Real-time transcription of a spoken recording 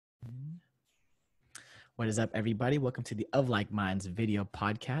What is up, everybody? Welcome to the Of Like Minds video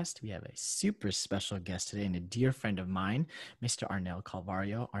podcast. We have a super special guest today and a dear friend of mine, Mr. Arnel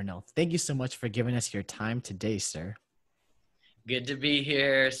Calvario. Arnel, thank you so much for giving us your time today, sir. Good to be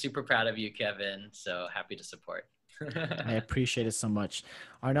here. Super proud of you, Kevin. So happy to support. I appreciate it so much.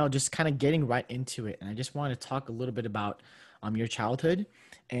 Arnel, just kind of getting right into it. And I just want to talk a little bit about your childhood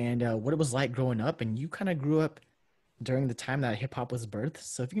and what it was like growing up. And you kind of grew up during the time that hip hop was birthed.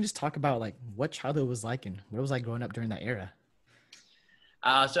 So if you can just talk about like what childhood was like and what it was like growing up during that era.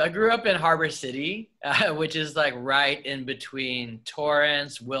 So I grew up in Harbor City, which is like right in between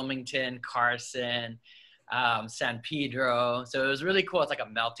Torrance, Wilmington, Carson, San Pedro. So it was really cool. It's like a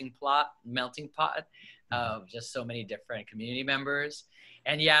melting pot of just so many different community members.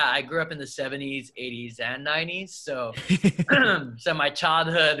 And yeah, I grew up in the 70s, 80s, and 90s. So, so my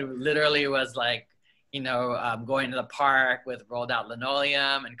childhood literally was like, going to the park with rolled out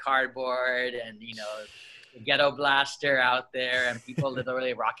linoleum and cardboard and, the ghetto blaster out there and people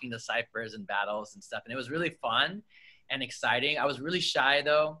literally rocking the ciphers and battles and stuff. And it was really fun and exciting. I was really shy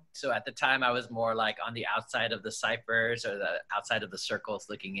though. So at the time I was more like on the outside of the ciphers or the outside of the circles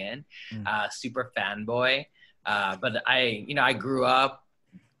looking in, super fanboy. But I grew up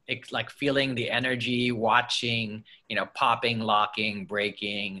like feeling the energy, watching, popping, locking,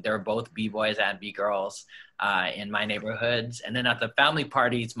 breaking. There were both B-boys and B-girls in my neighborhoods. And then at the family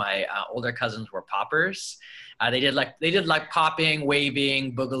parties, my older cousins were poppers. They did like popping,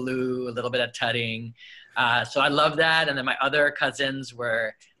 waving, boogaloo, a little bit of tutting. So I love that. And then my other cousins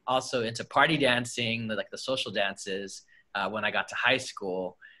were also into party dancing, like the social dances when I got to high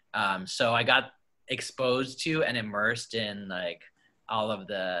school. So I got exposed to and immersed in like all of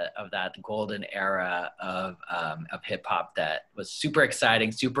that golden era of hip hop that was super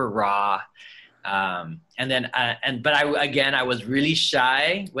exciting, super raw. But I was really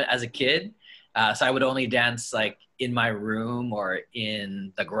shy as a kid. So I would only dance like in my room or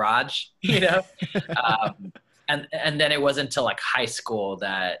in the garage, and then it wasn't until like high school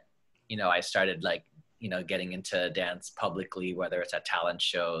that, I started like, getting into dance publicly, whether it's at talent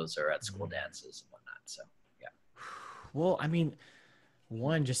shows or at school dances and whatnot. So, yeah. Well, I mean,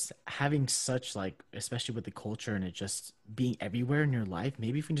 one, just having such like, especially with the culture and it just being everywhere in your life,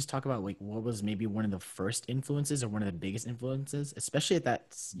 maybe if we can just talk about like what was maybe one of the first influences or one of the biggest influences, especially at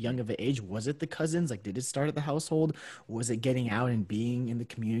that young of an age. Was it the cousins? Like, did it start at the household? Was it getting out and being in the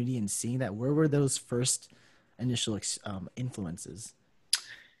community and seeing that? Where were those first initial influences?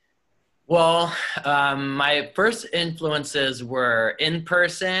 Well, my first influences were in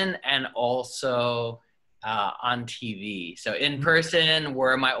person and also on TV. So in person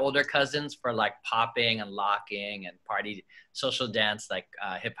were my older cousins for like popping and locking and party social dance, like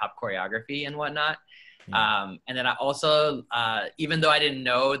hip hop choreography and whatnot. And then I also, even though I didn't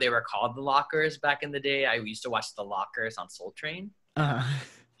know they were called the Lockers back in the day, I used to watch the Lockers on Soul Train.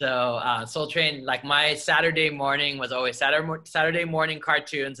 So Soul Train, like my Saturday morning was always Saturday morning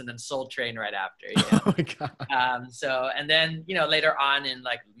cartoons and then Soul Train right after. Oh my God. And then, later on in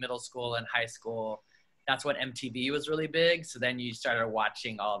like middle school and high school, that's when MTV was really big. So then you started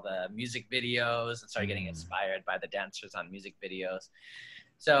watching all the music videos and started getting inspired by the dancers on music videos.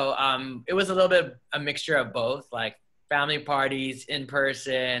 So it was a little bit a mixture of both, like family parties in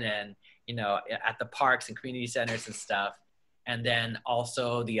person and, at the parks and community centers and stuff. And then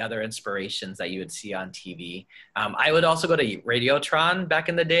also the other inspirations that you would see on TV. I would also go to Radiotron back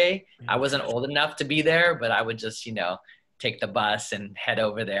in the day. I wasn't old enough to be there, but I would just, take the bus and head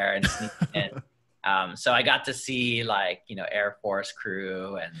over there and sneak in. So I got to see like, Air Force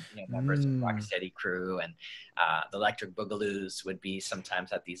Crew and members of Rocksteady Crew and the Electric Boogaloos would be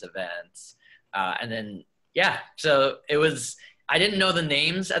sometimes at these events. And then, so I didn't know the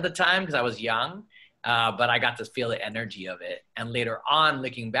names at the time because I was young, but I got to feel the energy of it. And later on,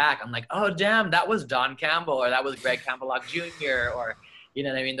 looking back, I'm like, oh, damn, that was Don Campbell or that was Greg Campbell Jr. or you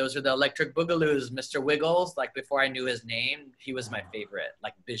know what I mean? Those are the Electric Boogaloos. Mr. Wiggles, like before I knew his name, he was my favorite.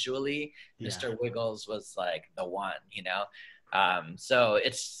 Like visually, Mr. Wiggles was like the one, So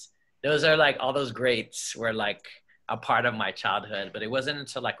those are like all those greats were like a part of my childhood. But it wasn't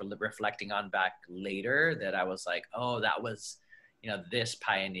until like reflecting on back later that I was like, oh, that was, this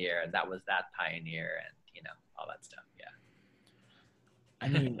pioneer, and that was that pioneer, and all that stuff. Yeah. I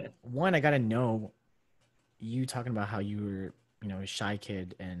mean, one, I gotta know you talking about how you were a shy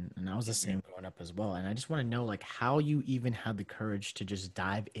kid and I was the same growing up as well. And I just want to know like how you even had the courage to just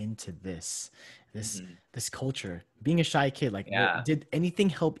dive into this culture, being a shy kid. Like, did anything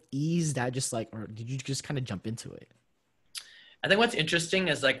help ease that just like, or did you just kind of jump into it? I think what's interesting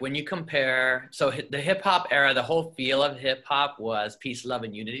is like when you compare, so the hip hop era, the whole feel of hip hop was peace, love,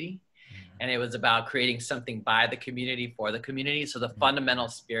 and unity. And it was about creating something by the community for the community. So the fundamental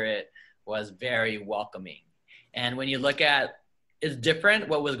spirit was very welcoming. And when you look at, it's different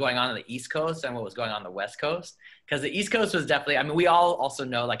what was going on the East Coast and what was going on the West Coast. Because the East Coast was definitely, I mean, we all also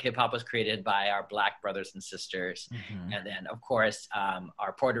know like hip hop was created by our Black brothers and sisters. And then of course,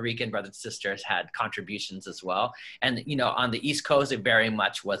 our Puerto Rican brothers and sisters had contributions as well. And, you know, on the East Coast, it very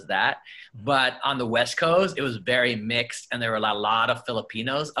much was that. But on the West Coast, it was very mixed. And there were a lot of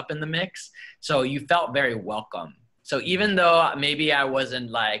Filipinos up in the mix. So you felt very welcome. So even though maybe I wasn't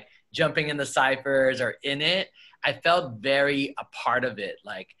like jumping in the ciphers or in it, I felt very a part of it.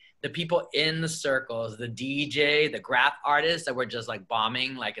 Like the people in the circles, the DJ, the graph artists that were just like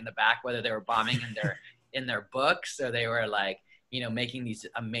bombing, like in the back, whether they were bombing in their books or they were like, you know, making these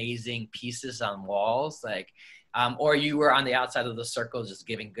amazing pieces on walls, like, or you were on the outside of the circle just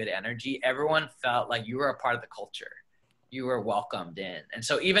giving good energy. Everyone felt like you were a part of the culture. You were welcomed in. And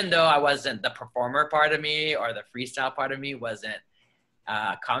so even though I wasn't the performer part of me or the freestyle part of me wasn't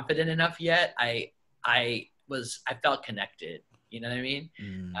confident enough yet, I felt connected, you know what I mean?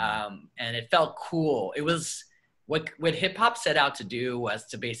 And it felt cool. It was what hip hop set out to do was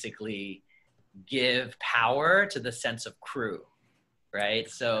to basically give power to the sense of crew, right?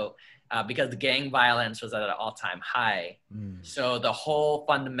 So because the gang violence was at an all-time high, so the whole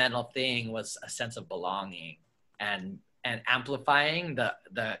fundamental thing was a sense of belonging and amplifying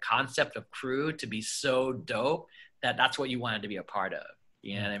the concept of crew to be so dope that that's what you wanted to be a part of.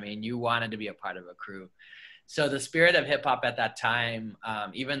 You know what I mean? You wanted to be a part of a crew. So the spirit of hip hop at that time,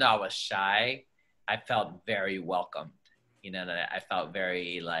 even though I was shy, I felt very welcomed. You know, that I felt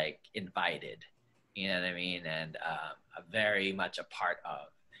very like invited. You know what I mean? And very much a part of,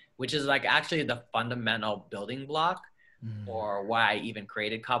 which is like actually the fundamental building block for why I even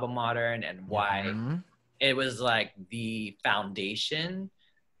created Cabo Modern and why it was like the foundation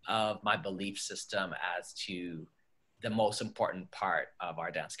of my belief system as to the most important part of our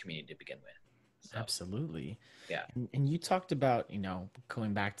dance community to begin with. So, absolutely. Yeah. And you talked about, you know,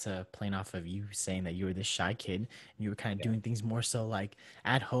 going back to playing off of you saying that you were this shy kid and you were kind of doing things more so like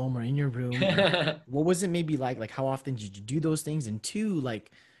at home or in your room. What was it maybe like how often did you do those things? And two,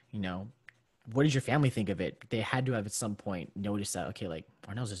 like, you know, what did your family think of it? They had to have at some point noticed that, okay, like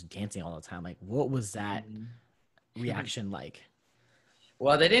Arnell's just dancing all the time. Like, what was that reaction like?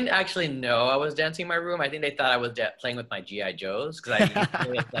 Well, they didn't actually know I was dancing in my room. I think they thought I was playing with my G.I. Joes because I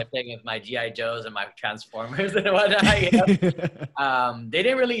was like playing with my G.I. Joes and my Transformers and whatnot. You know? They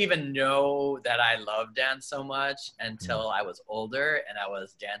didn't really even know that I loved dance so much until I was older and I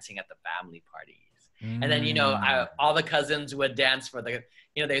was dancing at the family parties. And then, you know, all the cousins would dance for the,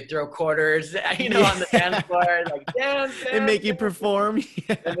 you know, they throw quarters, you know, on the dance floor, like dance. And make you perform.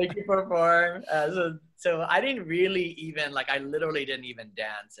 And make you perform. So I didn't really even, like, I literally didn't even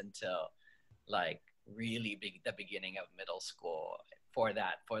dance until, like, really the beginning of middle school for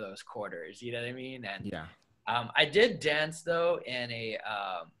those quarters, you know what I mean? And yeah. I did dance, though, in a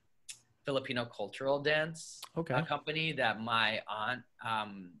Filipino cultural dance company that my aunt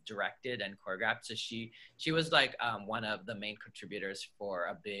directed and choreographed. So she was like one of the main contributors for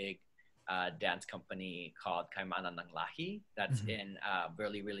a big dance company called Kaimanan ng Lahi that's in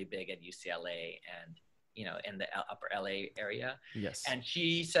really, really big at UCLA and, you know, in the upper LA area. Yes. And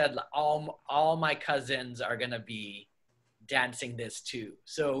she said, all my cousins are going to be dancing this too.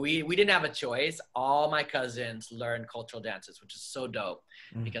 So we didn't have a choice. All my cousins learned cultural dances, which is so dope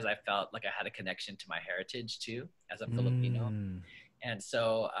because I felt like I had a connection to my heritage too as a Filipino. And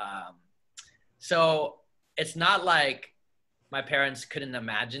so so it's not like my parents couldn't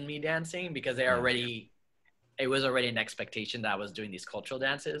imagine me dancing because it was already an expectation that I was doing these cultural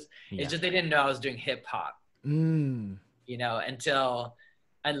dances. It's just they didn't know I was doing hip hop. You know, until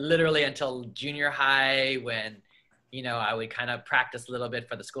junior high when, you know, I would kind of practice a little bit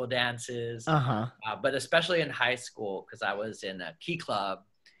for the school dances, but especially in high school, because I was in a key club,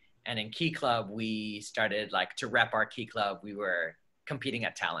 and in key club, we started like to rep our key club. We were competing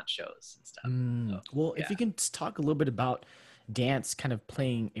at talent shows and stuff. So, well, if you can talk a little bit about dance kind of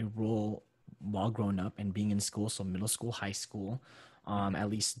playing a role while growing up and being in school, so middle school, high school, at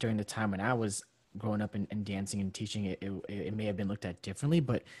least during the time when I was growing up and dancing and teaching it may have been looked at differently,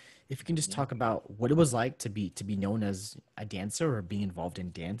 but if you can just talk about what it was like to be known as a dancer or being involved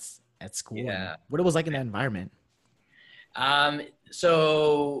in dance at school, and what it was like in that environment.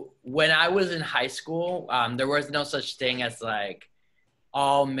 So when I was in high school, there was no such thing as like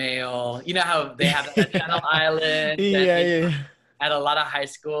all male. You know how they have that at Channel Island? At a lot of high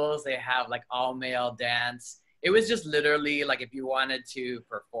schools, they have like all male dance. It was just literally like if you wanted to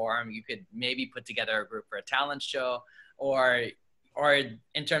perform, you could maybe put together a group for a talent show, or or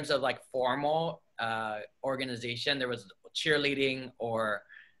in terms of like formal organization, there was cheerleading or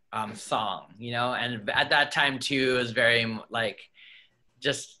song, you know, and at that time too, it was very like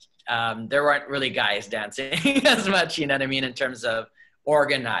just there weren't really guys dancing as much, you know what I mean, in terms of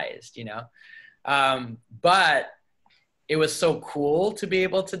organized, you know. But it was so cool to be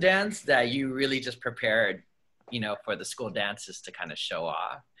able to dance that you really just prepared, you know, for the school dances to kind of show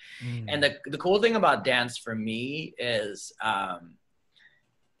off. And the cool thing about dance for me is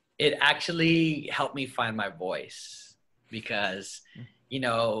it actually helped me find my voice because, you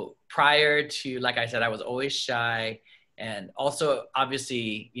know, prior to, like I said, I was always shy. And also,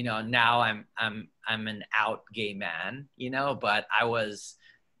 obviously, you know, now I'm an out gay man, you know, but I was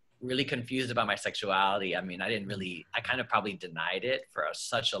really confused about my sexuality. I mean, I kind of probably denied it for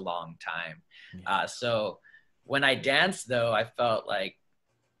such a long time. So when I danced, though, I felt like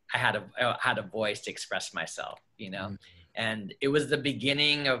I had a voice to express myself, you know, and it was the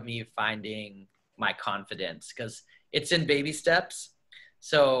beginning of me finding my confidence because it's in baby steps.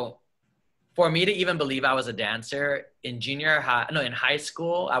 So for me to even believe I was a dancer in in high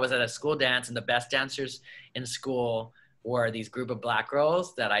school, I was at a school dance and the best dancers in school were these group of black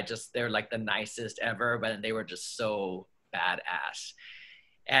girls that they're like the nicest ever, but they were just so badass.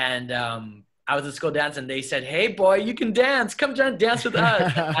 And I was at school dance and they said, "Hey boy, you can dance. Come dance with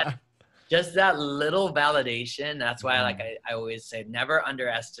us." Just that little validation. That's why I always say never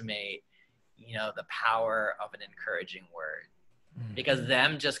underestimate, you know, the power of an encouraging word. Because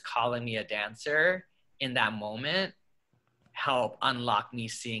them just calling me a dancer in that moment helped unlock me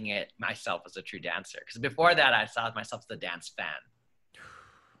seeing it myself as a true dancer. Because before that, I saw myself as a dance fan.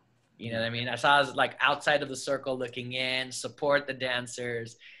 You know what I mean? I saw as like outside of the circle looking in, support the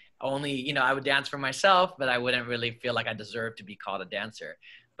dancers. Only, you know, I would dance for myself, but I wouldn't really feel like I deserved to be called a dancer.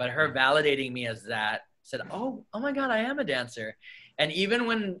 But her validating me as that said, oh my God, I am a dancer. And even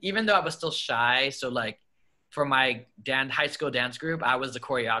though I was still shy, so like, for my high school dance group, I was the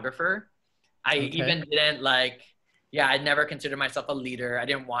choreographer. I even didn't I'd never considered myself a leader. I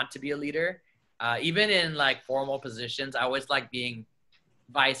didn't want to be a leader. Even in like formal positions, I always liked being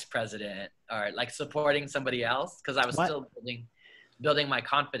vice president or like supporting somebody else because I was still building my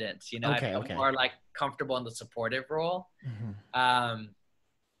confidence. You know, I felt more like comfortable in the supportive role.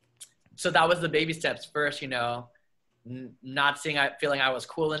 So that was the baby steps. First, you know, feeling I was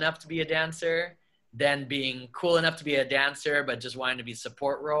cool enough to be a dancer. Then being cool enough to be a dancer, but just wanting to be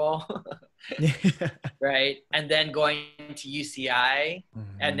support role. Right. And then going to UCI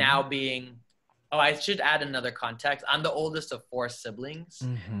and now I should add another context. I'm the oldest of 4 siblings.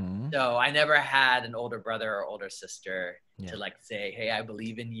 So I never had an older brother or older sister to like say, hey, I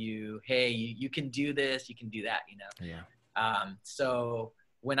believe in you. Hey, you can do this. You can do that, you know? So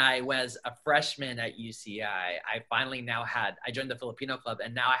when I was a freshman at UCI, I joined the Filipino club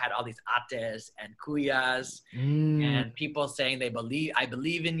and now I had all these ates and kuyas and people saying I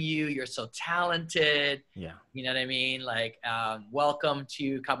believe in you. You're so talented. Yeah. You know what I mean? Like, welcome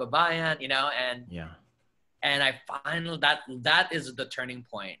to Kababayan, you know? And I finally, that is the turning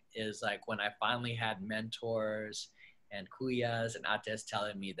point is like when I finally had mentors and kuyas and ates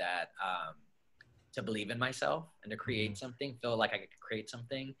telling me that, to believe in myself and to create something, feel like I could create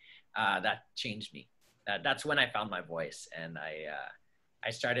something, that changed me. That's when I found my voice. And I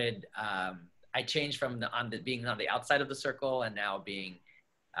started, I changed from being on the outside of the circle and now being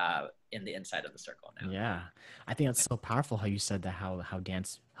in the inside of the circle now. Yeah. I think that's so powerful how you said that, how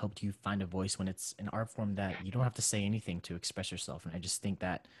dance helped you find a voice when it's an art form that you don't have to say anything to express yourself. And I just think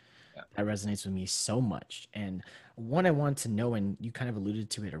that that resonates with me so much. And one I want to know, and you kind of alluded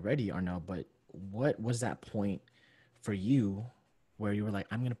to it already, Arnel, but what was that point for you where you were like,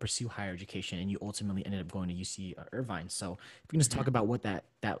 I'm going to pursue higher education, and you ultimately ended up going to UC Irvine? So if you can just talk about what that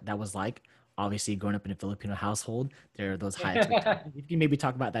was like. Obviously, growing up in a Filipino household, there are those high expectations. If you can maybe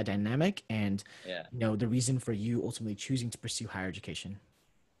talk about that dynamic and you know, the reason for you ultimately choosing to pursue higher education.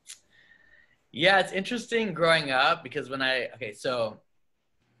 Yeah, it's interesting growing up because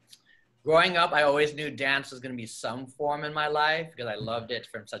growing up, I always knew dance was going to be some form in my life because I loved it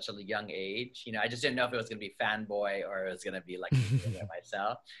from such a young age. You know, I just didn't know if it was going to be fanboy or it was going to be like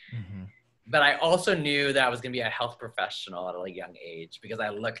myself. But I also knew that I was going to be a health professional at a young age because I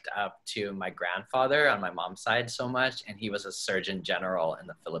looked up to my grandfather on my mom's side so much, and he was a surgeon general in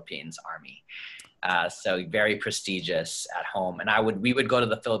the Philippines Army. So very prestigious at home. And we would go to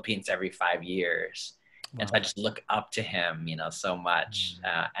the Philippines every 5 years. And so I just look up to him, you know, so much.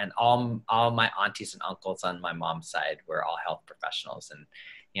 And all my aunties and uncles on my mom's side were all health professionals. And,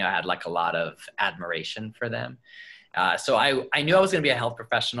 you know, I had like a lot of admiration for them. So I knew I was going to be a health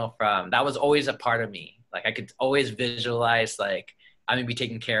professional that was always a part of me. Like I could always visualize like I'm going to be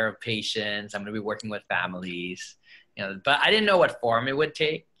taking care of patients. I'm going to be working with families, you know, but I didn't know what form it would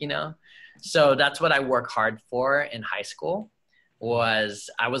take, you know? So that's what I worked hard for in high school was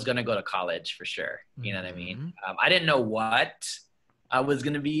I was going to go to college for sure. You know what I mean? I didn't know what I was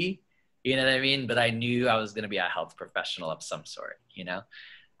going to be, you know what I mean? But I knew I was going to be a health professional of some sort, you know?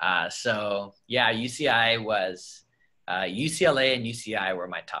 So yeah, UCI was, UCLA and UCI were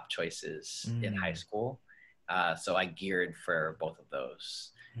my top choices in high school. So I geared for both of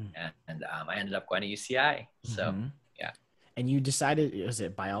those, and I ended up going to UCI. So yeah. And you decided, was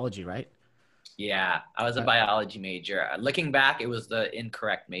it biology, right? Yeah, I was a biology major. Looking back, it was the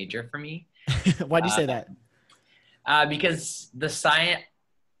incorrect major for me. Why'd you say that? Because the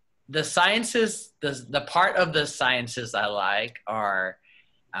sciences, the part of the sciences I like are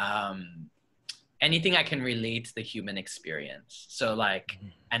anything I can relate to the human experience. So like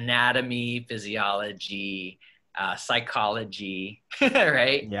anatomy, physiology, psychology,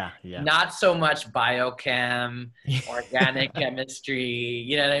 right? Yeah. Not so much biochem, organic chemistry,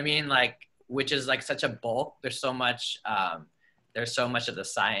 you know what I mean? Like, which is like such a bulk. There's so much of the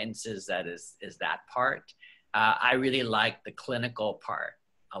sciences that is that part. I really like the clinical part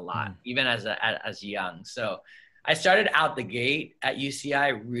a lot, even as young. So I started out the gate at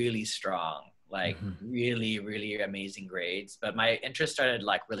UCI really strong, like really, really amazing grades. But my interest started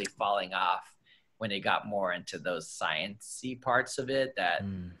like really falling off when it got more into those sciencey parts of it that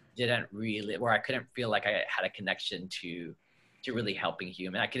didn't really, where I couldn't feel like I had a connection to really helping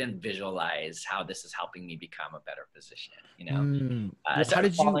human. I couldn't visualize how this is helping me become a better physician, you know? Well, how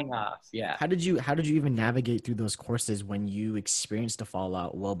did falling off? Yeah. How did you even navigate through those courses when you experienced the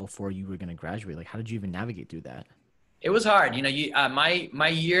fallout well before you were going to graduate? Like, how did you even navigate through that? It was hard. You know, my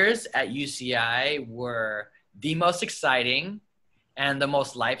years at UCI were the most exciting and the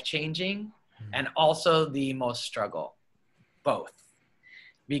most life-changing and also the most struggle, both.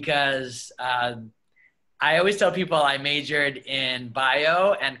 Because I always tell people I majored in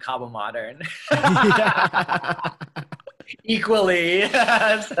bio and Cabo Modern equally.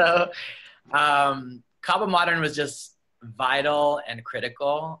 So Cabo Modern was just vital and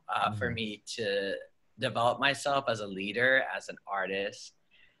critical for me to develop myself as a leader, as an artist,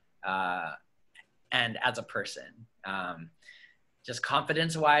 and as a person. Just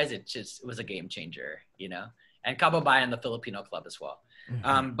confidence-wise, it was a game changer, you know? And Cabo Bayan, the Filipino club as well.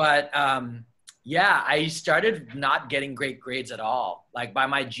 Yeah, I started not getting great grades at all. Like by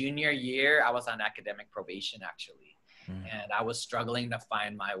my junior year, I was on academic probation actually. And I was struggling to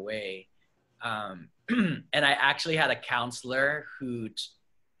find my way. And I actually had a counselor who,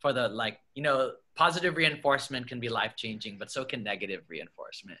 for the like, you know, positive reinforcement can be life-changing, but so can negative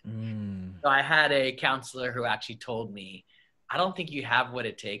reinforcement. So I had a counselor who actually told me, I don't think you have what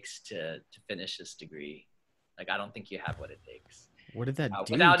it takes to finish this degree. Like, I don't think you have what it takes. What did that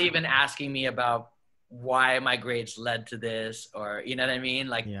do? Without even asking me about why my grades led to this, or, you know what I mean?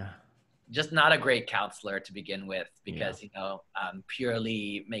 Like, just not a great counselor to begin with, because, you know,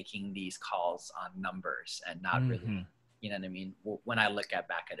 purely making these calls on numbers and not really, you know what I mean? When I look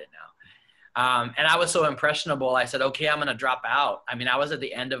back at it now. And I was so impressionable. I said, okay, I'm going to drop out. I mean, I was at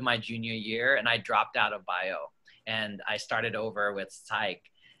the end of my junior year and I dropped out of bio and I started over with psych,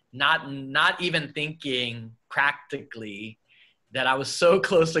 not even thinking practically that I was so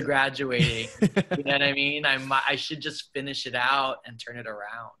close to graduating. You know what I mean? I should just finish it out and turn it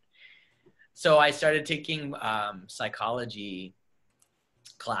around. So I started taking psychology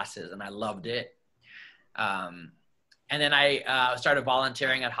classes and I loved it. And then I started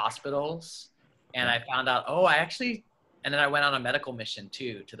volunteering at hospitals and I found out, and then I went on a medical mission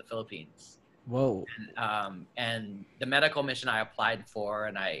too, to the Philippines. Whoa. And the medical mission I applied for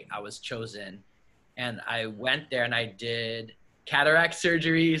and I was chosen, and I went there and I did cataract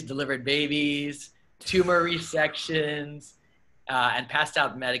surgeries, delivered babies, tumor resections, and passed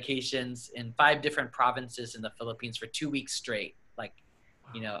out medications in 5 different provinces in the Philippines for 2 weeks straight,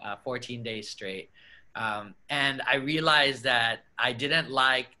 14 days straight. And I realized that I didn't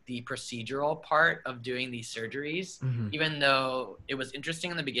like the procedural part of doing these surgeries, even though it was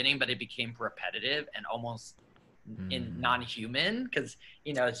interesting in the beginning, but it became repetitive and almost non-human because,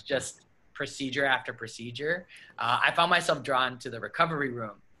 you know, it's just procedure after procedure. I found myself drawn to the recovery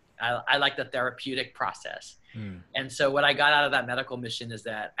room. I like the therapeutic process. And so what I got out of that medical mission is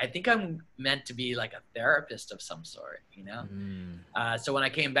that I think I'm meant to be like a therapist of some sort, you know? So when I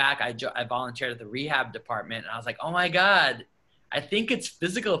came back, I volunteered at the rehab department and I was like, oh my God, I think it's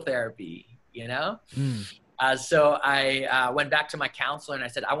physical therapy, you know? So I went back to my counselor and I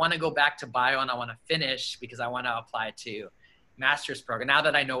said, I want to go back to bio and I want to finish because I want to apply to master's program. Now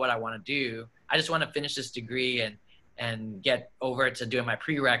that I know what I want to do, I just want to finish this degree and and get over to doing my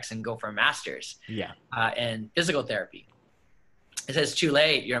prereqs and go for a master's Yeah. in physical therapy. It says too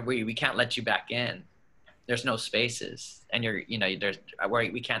late. We can't let you back in. There's no spaces, and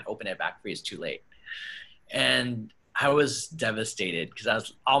we can't open it back for you. It's too late. And I was devastated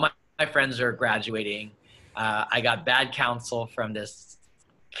because all my friends are graduating. I got bad counsel from this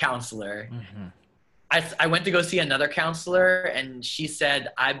counselor. Mm-hmm. I went to go see another counselor, and she said,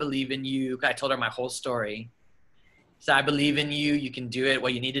 "I believe in you." I told her my whole story. So I believe in you. You can do it.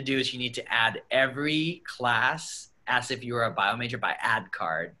 What you need to do is you need to add every class as if you were a bio major by add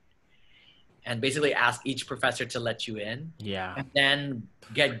card, and basically ask each professor to let you in. Yeah. And then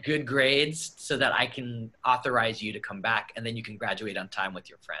get good grades so that I can authorize you to come back, and then you can graduate on time with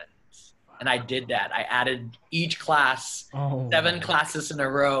your friends. And I did that. I added each class, 7 classes in a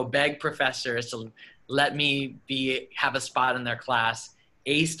row, begged professors to let me have a spot in their class,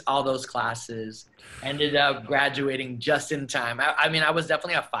 aced all those classes, ended up graduating just in time. I mean, I was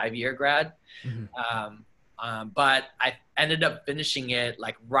definitely a 5-year grad, but I ended up finishing it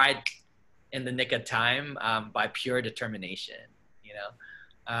like right in the nick of time by pure determination, you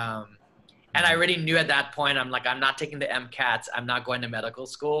know? And I already knew at that point, I'm like, I'm not taking the MCATs, I'm not going to medical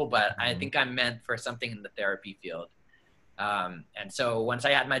school, but I think I'm meant for something in the therapy field. And so once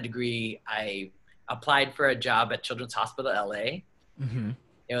I had my degree, I applied for a job at Children's Hospital LA. Mm-hmm.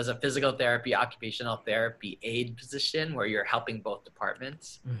 It was a physical therapy, occupational therapy aide position where you're helping both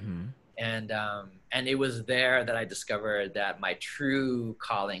departments. Mm-hmm. And it was there that I discovered that my true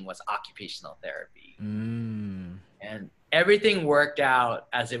calling was occupational therapy. And everything worked out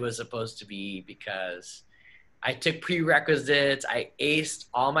as it was supposed to be because I took prerequisites, I aced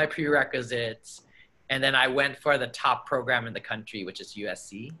all my prerequisites, and then I went for the top program in the country, which is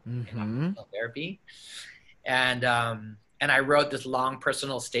USC in occupational therapy. And I wrote this long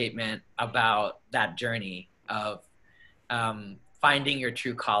personal statement about that journey of finding your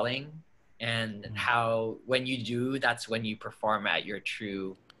true calling and how when you do, that's when you perform at your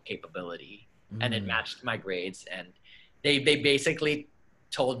true capability. And it matched my grades. And they basically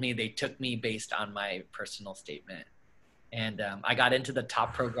told me they took me based on my personal statement. And I got into the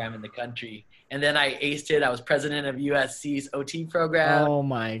top program in the country. And then I aced it. I was president of USC's OT program. Oh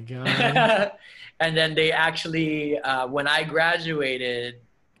my God. And then they actually, when I graduated,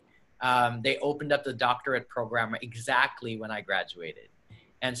 they opened up the doctorate program exactly when I graduated.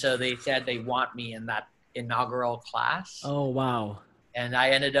 And so they said they want me in that inaugural class. Oh, wow. And I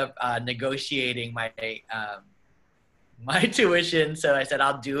ended up negotiating my my tuition. So I said,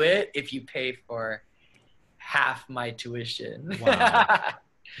 I'll do it if you pay for half my tuition. Wow.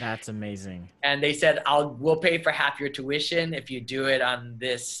 That's amazing. And they said, we'll pay for half your tuition if you do it on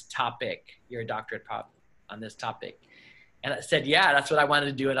this topic, your doctorate on this topic. And I said, yeah, that's what I wanted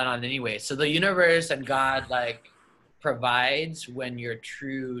to do it on anyway. So the universe and God like provides when you're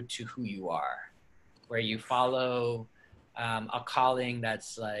true to who you are, where you follow a calling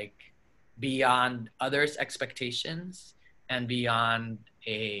that's like beyond others' expectations and beyond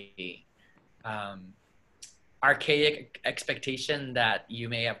a archaic expectation that you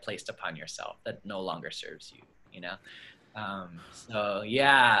may have placed upon yourself that no longer serves you, you know? So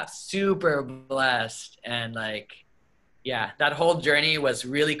yeah, super blessed. And like, yeah, that whole journey was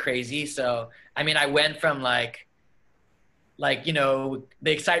really crazy. So, I mean, I went from like, you know,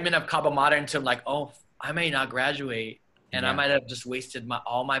 the excitement of Cabo Modern to like, oh, I may not graduate. And I might have just wasted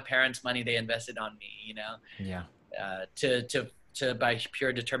all my parents' money they invested on me, you know? Yeah. To by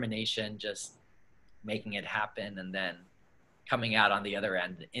pure determination, just making it happen and then coming out on the other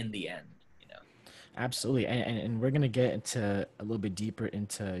end in the end, you know? Absolutely. And we're going to get into a little bit deeper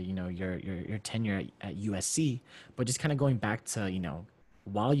into, you know, your tenure at USC, but just kind of going back to, you know,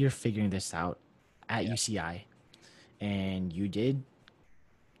 while you're figuring this out at UCI and you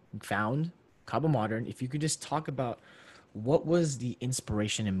found Cabo Modern, if you could just talk about what was the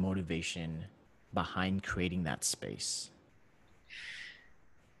inspiration and motivation behind creating that space?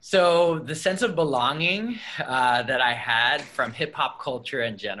 So the sense of belonging that I had from hip hop culture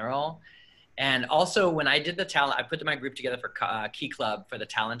in general. And also when I did the talent, I put my group together for Key Club for the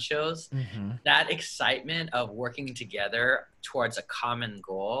talent shows. That excitement of working together towards a common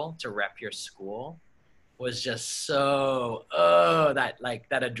goal to rep your school was just so, that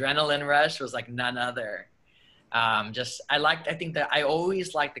adrenaline rush was like none other. I think that I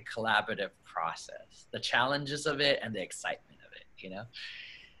always liked the collaborative process, the challenges of it and the excitement of it, you know?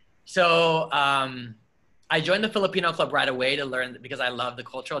 So I joined the Filipino club right away to learn because I love the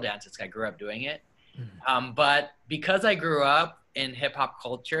cultural dances. I grew up doing it. But because I grew up in hip hop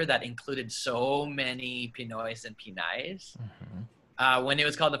culture that included so many Pinoys and Pinays, when it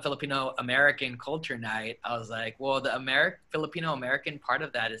was called the Filipino American Culture Night, I was like, well, the Filipino American part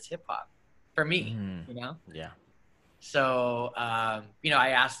of that is hip hop for me, Mm, you know? yeah. So, I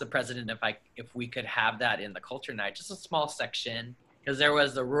asked the president if we could have that in the culture night, just a small section, because there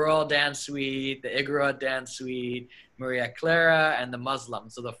was the rural dance suite, the Igorot dance suite, Maria Clara, and the Muslim.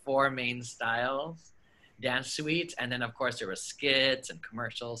 So the four main styles dance suites, and then of course there were skits and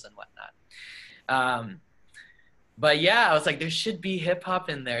commercials and whatnot. But yeah, I was like, there should be hip hop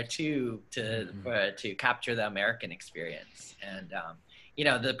in there too to capture the American experience. And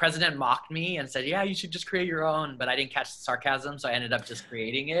the president mocked me and said, "Yeah, you should just create your own." But I didn't catch the sarcasm, so I ended up just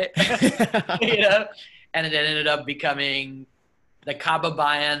creating it. And it ended up becoming the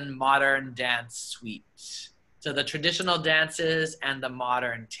Kababayan Modern Dance Suite. So the traditional dances and the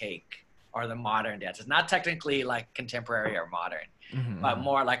modern take, or the modern dances, not technically like contemporary or modern, but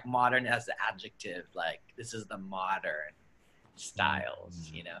more like modern as the adjective, like this is the modern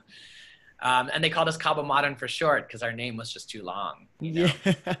styles, and they called us Cabo Modern for short because our name was just too long,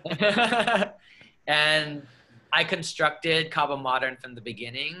 And I constructed Cabo Modern from the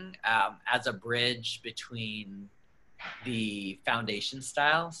beginning as a bridge between the foundation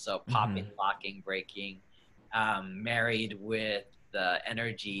style, so popping, locking, breaking, married with the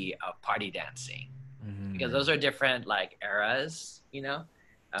energy of party dancing, because those are different like eras,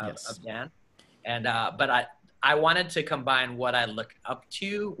 of dance. And but I wanted to combine what I looked up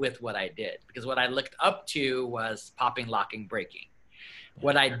to with what I did, because what I looked up to was popping, locking, breaking.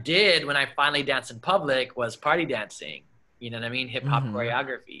 What I did when I finally danced in public was party dancing. You know what I mean? Hip hop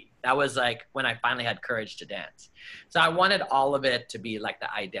choreography. That was like when I finally had courage to dance. So I wanted all of it to be like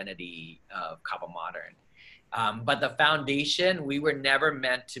the identity of Cabo Modern. But the foundation, we were never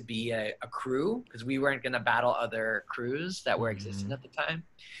meant to be a crew, because we weren't going to battle other crews that were existing at the time.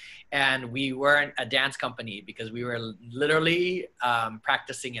 And we weren't a dance company, because we were literally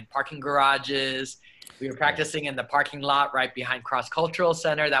practicing in parking garages. We were practicing in the parking lot right behind Cross Cultural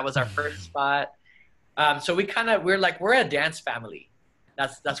Center. That was our first spot. So we're a dance family.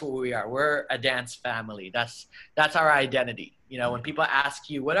 That's what we are. We're a dance family. That's our identity. When people ask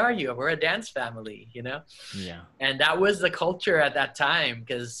you, what are you? We're a dance family, Yeah. And that was the culture at that time,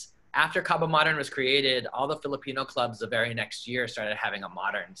 because after Cabo Modern was created, all the Filipino clubs the very next year started having a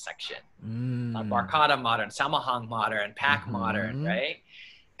modern section. Barkada Modern, Samahang Modern, Pac Modern, right?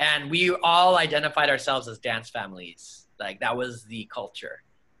 And we all identified ourselves as dance families. Like that was the culture,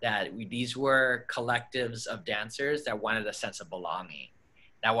 that these were collectives of dancers that wanted a sense of belonging,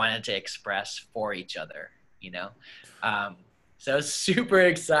 that wanted to express for each other, So it's super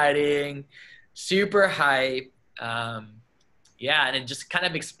exciting, super hype. And it just kind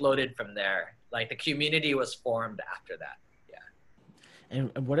of exploded from there. Like the community was formed after that. Yeah.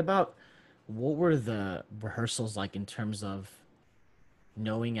 And what were the rehearsals like in terms of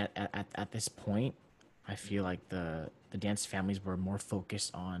knowing at this point? I feel like the dance families were more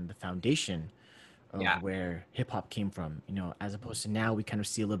focused on the foundation of where hip hop came from, as opposed to now we kind of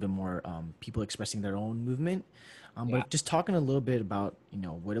see a little bit more people expressing their own movement. But just talking a little bit about,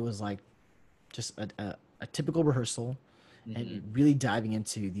 what it was like, just a typical rehearsal, and really diving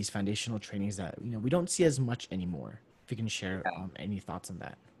into these foundational trainings that, we don't see as much anymore. If you can share any thoughts on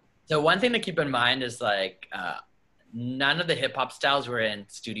that. So one thing to keep in mind is like none of the hip hop styles were in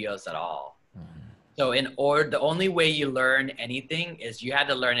studios at all. So the only way you learn anything is you had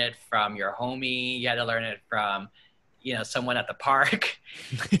to learn it from your homie. You had to learn it from, someone at the park.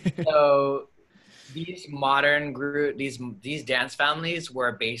 So these modern these dance families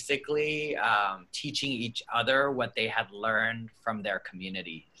were basically teaching each other what they had learned from their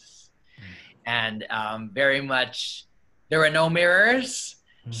communities. And very much, there were no mirrors.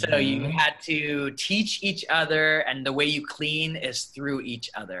 So you had to teach each other, and the way you clean is through each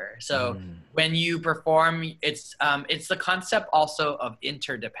other. So when you perform, it's the concept also of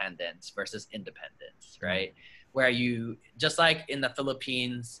interdependence versus independence, right? Where you, just like in the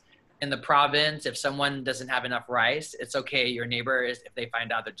Philippines, in the province, if someone doesn't have enough rice, it's okay. Your neighbors, if they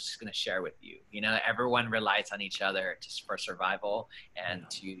find out, they're just going to share with you. Everyone relies on each other just for survival and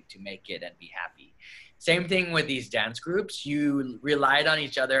to make it and be happy. Same thing with these dance groups. You relied on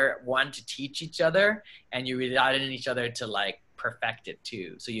each other, one, to teach each other, and you relied on each other to like perfect it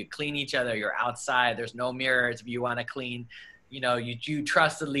too. So you clean each other. You're outside. There's no mirrors. If you want to clean, you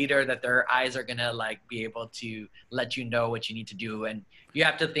trust the leader that their eyes are gonna like be able to let you know what you need to do. And you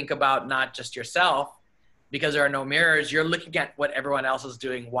have to think about not just yourself, because there are no mirrors. You're looking at what everyone else is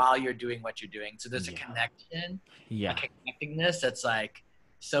doing while you're doing what you're doing. So there's a connection, a connectedness that's like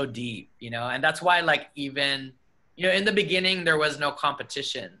so deep, and that's why like even, in the beginning there was no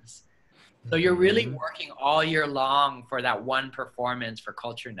competitions. So you're really Mhm. working all year long for that one performance for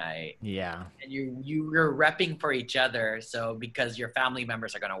culture night. Yeah. And you're repping for each other. So because your family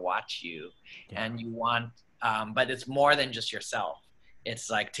members are going to watch you Yeah. and you want, but it's more than just yourself.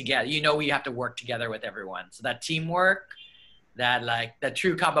 It's like together, we have to work together with everyone. So that teamwork, that like the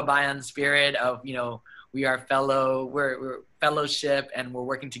true Kababayan spirit of, we are we're fellowship and we're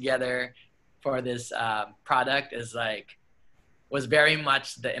working together for this product is like, was very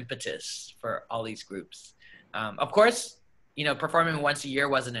much the impetus for all these groups. Of course, performing once a year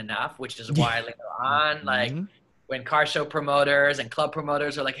wasn't enough, which is why later on, like Mhm. when car show promoters and club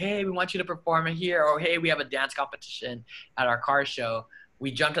promoters are like, hey, we want you to perform here, or hey, we have a dance competition at our car show.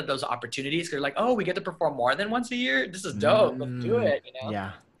 We jumped at those opportunities. They're like, oh, we get to perform more than once a year. This is dope. Let's do Mm. it.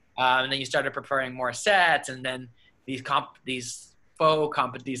 Yeah. And then you started preparing more sets, and then these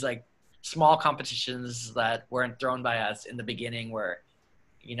these like small competitions that weren't thrown by us in the beginning were,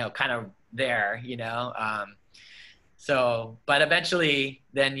 kind of there. So, but eventually,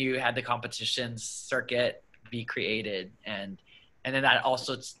 then you had the competition circuit be created, and then that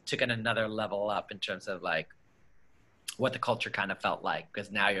also took it another level up in terms of like what the culture kind of felt like,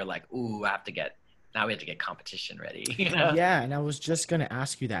 because now you're like, ooh, now we have to get competition ready. Yeah, and I was just gonna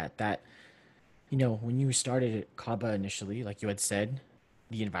ask you that when you started at Kaba initially, like you had said,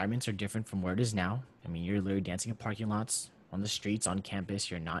 the environments are different from where it is now. I mean, you're literally dancing in parking lots, on the streets, on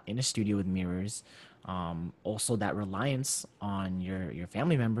campus. You're not in a studio with mirrors. Also, that reliance on your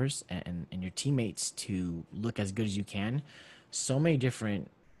family members and your teammates to look as good as you can. So many different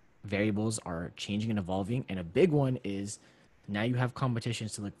variables are changing and evolving, and a big one is now you have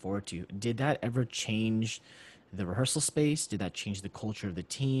competitions to look forward to. Did that ever change the rehearsal space? Did that change the culture of the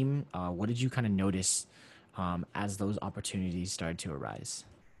team? What did you kind of notice as those opportunities started to arise?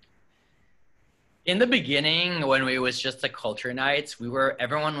 In the beginning, when it was just the culture nights,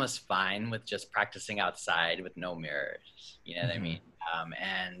 everyone was fine with just practicing outside with no mirrors. You know what I Hmm. mean?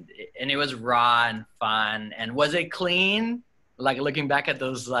 And it was raw and fun. And was it clean? Like looking back at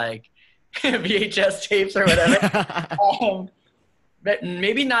those like VHS tapes or whatever. Um, but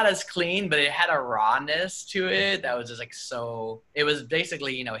maybe not as clean, but it had a rawness to it that was just like so. It was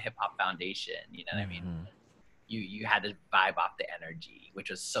basically hip hop foundation. You know what I mean? Hmm. You had to vibe off the energy,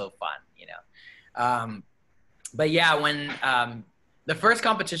 which was so fun. But yeah, when the first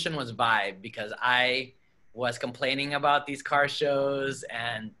competition was Vibe, because I was complaining about these car shows,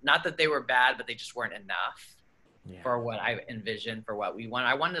 and not that they were bad, but they just weren't enough Yeah. for what I envisioned for what we want.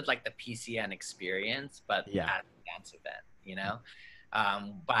 I wanted like the PCN experience, but Yeah. at a dance event,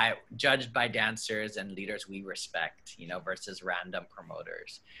 by judged by dancers and leaders we respect, versus random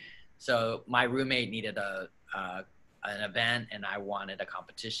promoters. So my roommate needed an event, and I wanted a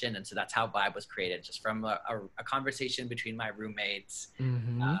competition, and so that's how Vibe was created, just from a conversation between my roommates.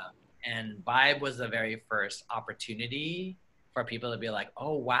 Hmm. And Vibe was the very first opportunity for people to be like,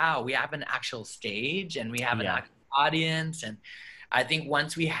 oh wow, we have an actual stage and we have an Yeah. actual audience. And I think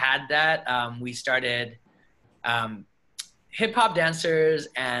once we had that, we started um, hip hop dancers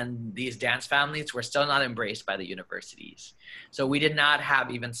and these dance families were still not embraced by the universities. So we did not have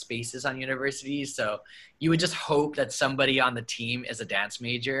even spaces on universities. So you would just hope that somebody on the team is a dance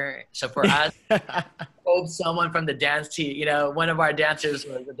major. So for us, hope someone from the dance team, one of our dancers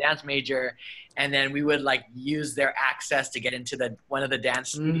was a dance major, and then we would like use their access to get into one of the dance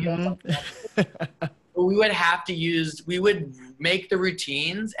studios. Hmm. We would make the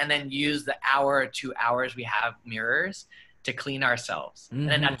routines and then use the hour or 2 hours we have mirrors to clean ourselves. And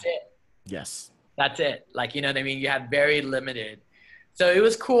then Hmm. that's it. Yes. That's it. Like, you know what I mean? You have very limited. So it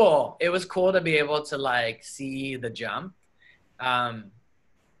was cool. It was cool to be able to like see the jump. Um,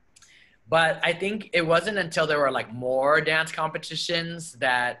 but I think it wasn't until there were like more dance competitions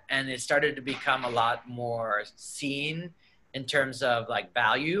and it started to become a lot more seen in terms of like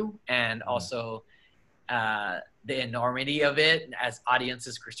value, and also the enormity of it as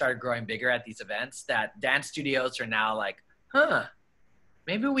audiences started growing bigger at these events, that dance studios are now like,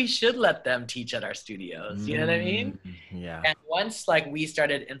 maybe we should let them teach at our studios. You know what I mean? Yeah. And once like we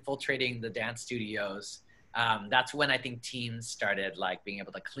started infiltrating the dance studios, that's when I think teams started like being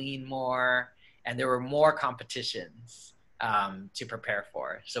able to clean more, and there were more competitions to prepare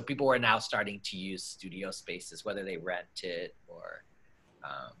for. So people were now starting to use studio spaces, whether they rent it or,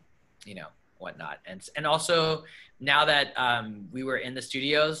 um, you know, whatnot. And also now that we were in the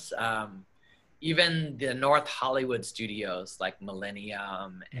studios, even the North Hollywood studios like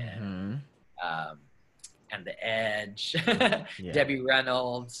Millennium Hmm. um, and The Edge, Yeah. Debbie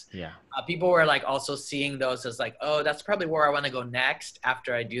Reynolds. Yeah. People were like also seeing those as like, oh, that's probably where I want to go next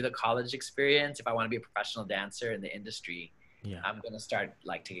after I do the college experience if I want to be a professional dancer in the industry. Yeah. I'm going to start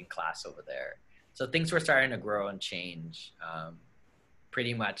like taking class over there. So things were starting to grow and change,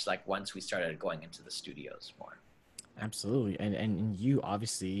 pretty much like once we started going into the studios more. Absolutely. And you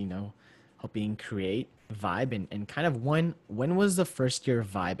obviously, helping create Vibe, and kind of when was the first year of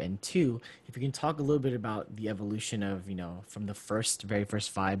Vibe, and two, if you can talk a little bit about the evolution of, from the very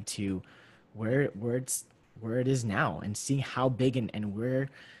first Vibe to where it is now, and seeing how big and where,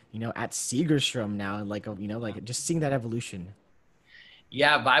 at Segerstrom now, like, like just seeing that evolution.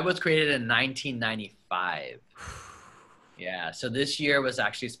 Yeah, Vibe was created in 1995. Yeah, so this year was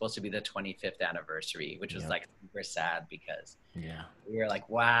actually supposed to be the 25th anniversary, which was Yep. like super sad because Yeah. we were like,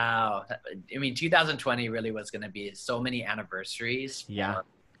 wow. I mean, 2020 really was going to be so many anniversaries Yeah. for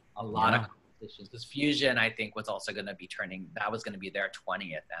a lot of Yeah. competitions. Because Fusion, I think, was also going to be that was going to be their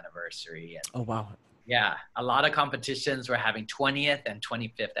 20th anniversary. And Oh wow. yeah, a lot of competitions were having 20th and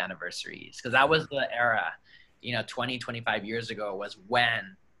 25th anniversaries because that was the era. 20, 25 years ago was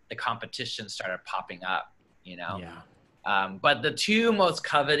when the competition started popping up, you know? Yeah. But the two most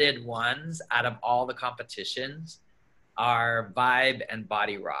coveted ones out of all the competitions are Vibe and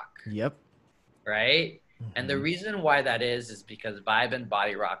Body Rock, Yep. right? And the Hmm. reason why that is because Vibe and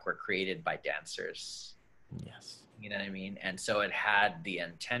Body Rock were created by dancers. Yes. You know what I mean? And so it had the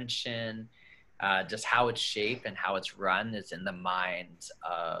intention, just how it's shaped and how it's run is in the minds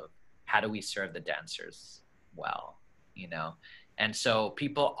of how do we serve the dancers well, you know? And so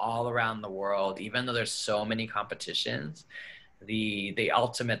people all around the world, even though there's so many competitions, the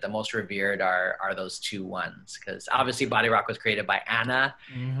ultimate, the most revered are those two ones. Because obviously Body Rock was created by Anna,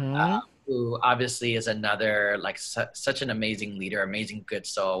 Hmm. who obviously is another like such an amazing leader, amazing good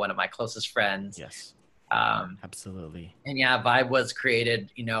soul, one of my closest friends. Yes. Um, Absolutely. and yeah, Vibe was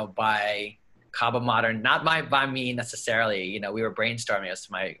created, by Kaba Modern, not by me necessarily. We were brainstorming as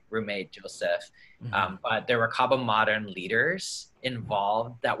my roommate Joseph, Hmm. but there were Kaba Modern leaders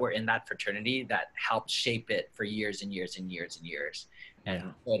involved that were in that fraternity that helped shape it for years and years and years and years, Yeah.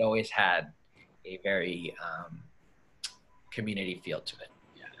 and so it always had a very community feel to it.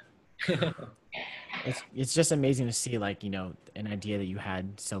 Yeah. It's just amazing to see, like, an idea that you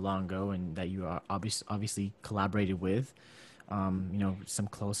had so long ago and that you are obviously collaborated with, some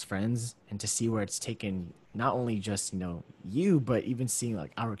close friends, and to see where it's taken not only just, you, but even seeing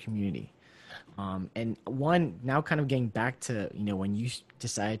like our community. And one, now kind of getting back to, when you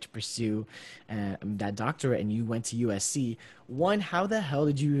decided to pursue that doctorate and you went to USC. One, how the hell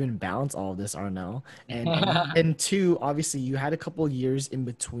did you even balance all of this, Arnell? And two, obviously you had a couple years in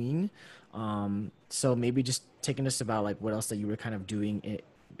between. So maybe just taking us about like what else that you were kind of doing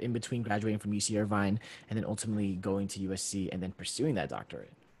in between graduating from UC Irvine and then ultimately going to USC and then pursuing that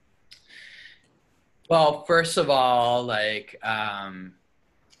doctorate. Well, first of all, like, yeah,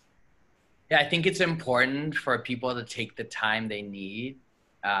 I think it's important for people to take the time they need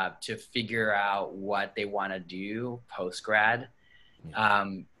to figure out what they want to do post grad. Yeah.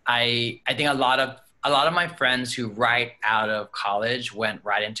 I think a lot of my friends who right out of college went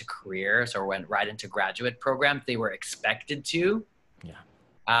right into careers or went right into graduate programs they were expected to. Yeah.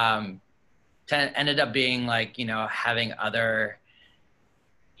 Um, Ended up being like having other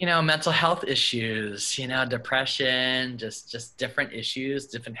mental health issues, depression, just different issues,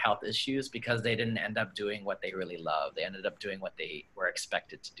 different health issues because they didn't end up doing what they really love. They ended up doing what they were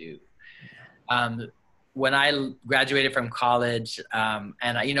expected to do. Um, when I graduated from college, and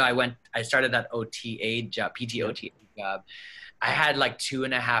I started that OTA job, Yep. PTOTA job. I had like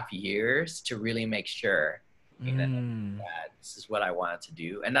 2.5 years to really make sure, Mm, that this is what I wanted to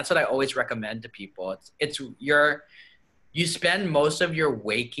do. And that's what I always recommend to people. You spend most of your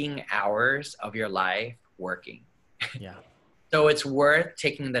waking hours of your life working. yeah. So it's worth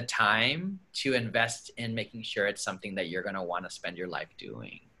taking the time to invest in making sure it's something that you're going to want to spend your life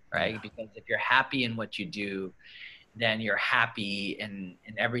doing, right? Yeah. Because if you're happy in what you do, then you're happy in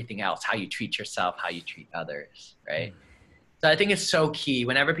everything else, how you treat yourself, how you treat others, right? So I think it's so key.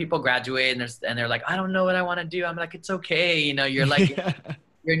 Whenever people graduate and they're like, I don't know what I want to do, I'm like, it's okay. You're like, Mm.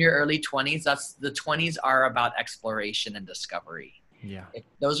 you're in your early 20s. The 20s are about exploration and discovery. Yeah.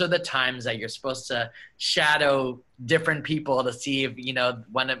 Those are the times that you're supposed to shadow different people to see if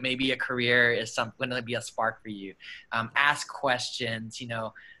when it maybe a career is going to be a spark for you. Ask questions,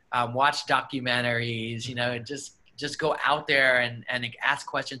 watch documentaries, just go out there and ask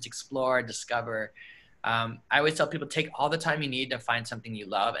questions, explore, discover. I always tell people, take all the time you need to find something you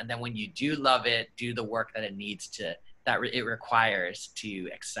love, and then when you do love it, do the work that it requires to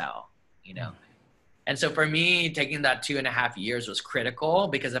excel. You know. And so for me, taking that 2.5 years was critical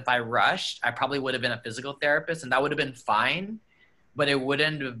because if I rushed, I probably would have been a physical therapist and that would have been fine, but it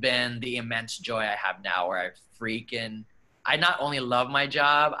wouldn't have been the immense joy I have now where I freaking I not only love my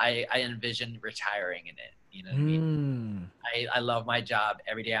job, I envision retiring in it. You know what I mean? Mm. I love my job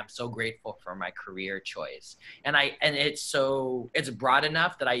every day. I'm so grateful for my career choice. And it's broad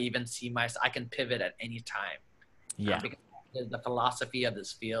enough that I even see I can pivot at any time. Yeah. Because the philosophy of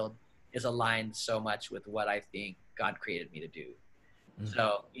this field is aligned so much with what I think God created me to do. Mm.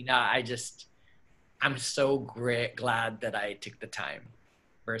 So, I'm so glad that I took the time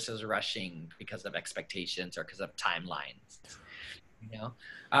versus rushing because of expectations or because of timelines, you know?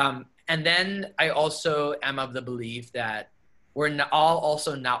 And then I also am of the belief that we're all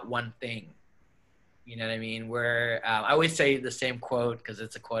also not one thing. You know what I mean? I always say the same quote because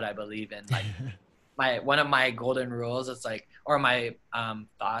it's a quote I believe in. Like one of my golden rules, it's like, or my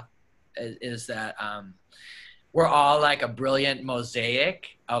thought is that we're all like a brilliant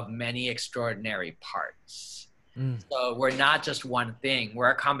mosaic of many extraordinary parts. Mm. So we're not just one thing. We're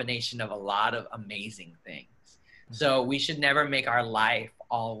a combination of a lot of amazing things. So we should never make our life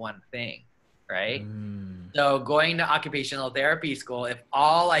all one thing, right? Mm. So going to occupational therapy school, if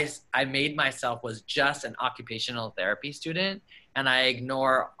all I made myself was just an occupational therapy student and I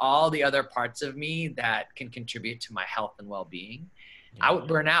ignore all the other parts of me that can contribute to my health and well-being, Yeah. I would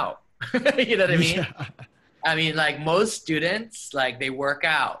burn out. You know what I mean? Yeah. I mean, like most students, like they work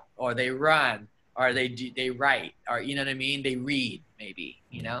out or they run or they write or, you know what I mean? They read maybe,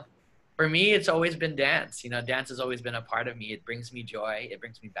 you know? For me, it's always been dance. Dance has always been a part of me. It brings me joy. It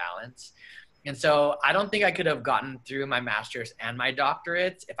brings me balance. And so I don't think I could have gotten through my master's and my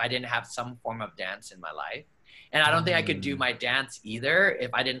doctorates if I didn't have some form of dance in my life. And I don't think I could do my dance either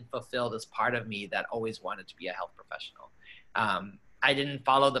if I didn't fulfill this part of me that always wanted to be a health professional. I didn't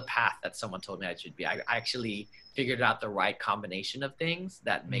follow the path that someone told me I should be. I actually figured out the right combination of things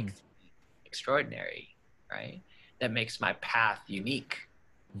that makes me extraordinary, right? That makes my path unique.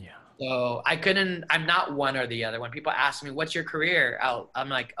 Yeah. So I'm not one or the other. When people ask me, what's your career? I'm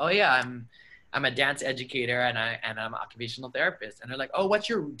like, oh yeah, I'm a dance educator and I'm an occupational therapist. And they're like, oh, what's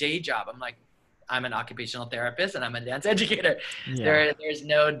your day job? I'm like, I'm an occupational therapist and I'm a dance educator. Yeah. There's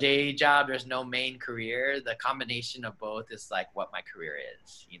no day job. There's no main career. The combination of both is like what my career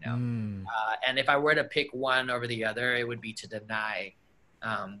is, Mm. and if I were to pick one over the other, it would be to deny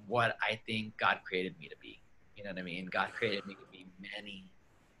what I think God created me to be. You know what I mean? God created me to be many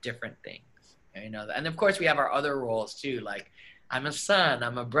different things. And of course we have our other roles too. Like I'm a son,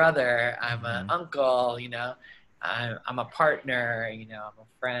 I'm a brother, I'm an uncle. I'm a partner. I'm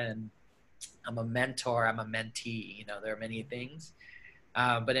a friend. I'm a mentor. I'm a mentee. There are many things.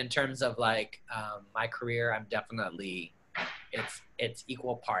 But in terms of like my career, I'm definitely it's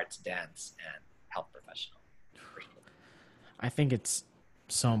equal parts dance and health professional. For sure. I think it's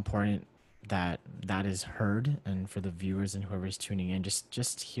so important that that is heard, and for the viewers and whoever's tuning in,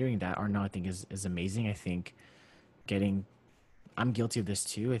 just hearing that or no, I think is amazing. I think getting I'm guilty of this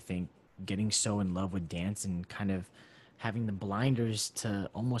too. I think getting so in love with dance and kind of having the blinders to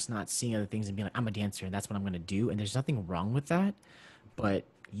almost not seeing other things and being like, I'm a dancer and that's what I'm gonna do. And there's nothing wrong with that. But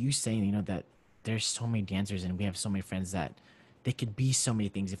you saying, that there's so many dancers and we have so many friends that they could be so many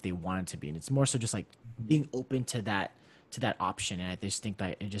things if they wanted to be. And it's more so just like being open to that option. And I just think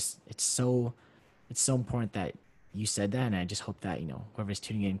that it's so important that you said that. And I just hope that, whoever's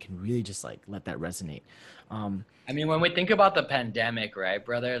tuning in can really just like let that resonate. I mean, when we think about the pandemic, right,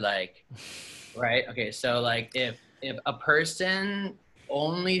 brother? Like, right? Okay, so like if a person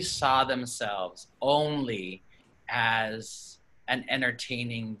only saw themselves only as an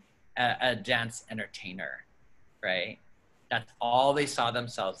a dance entertainer, right? That's all they saw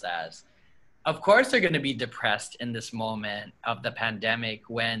themselves as. Of course, they're going to be depressed in this moment of the pandemic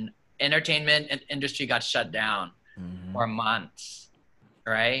when entertainment industry got shut down for months,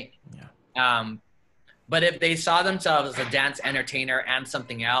 right? Yeah. But if they saw themselves as a dance entertainer and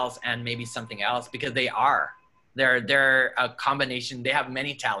something else and maybe something else, because they're a combination. They have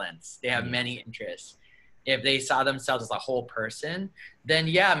many talents. They have many interests. If they saw themselves as a whole person, then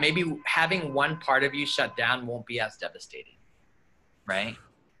yeah, maybe having one part of you shut down won't be as devastating, right?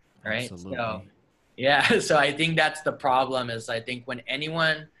 Right. Absolutely. So yeah, so I think that's the problem is I think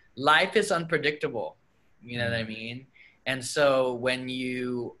life is unpredictable, you know what I mean? And so when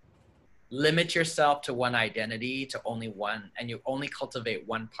you limit yourself to one identity, to only one, and you only cultivate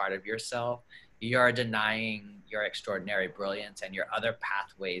one part of yourself, you're denying your extraordinary brilliance and your other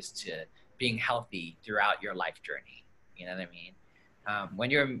pathways to being healthy throughout your life journey. You know what I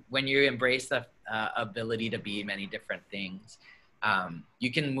mean? When you embrace the ability to be many different things,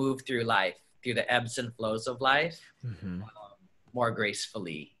 you can move through life, through the ebbs and flows of life, more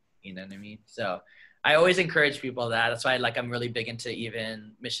gracefully. You know what I mean? So I always encourage people that. That's why I'm really big into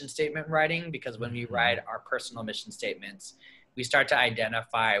even mission statement writing, because when we write our personal mission statements, we start to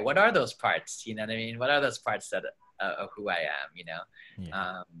identify what are those parts, you know what I mean? What are those parts that of who I am, you know?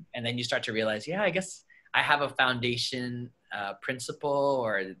 Yeah. And then you start to realize, yeah, I guess I have a foundation principle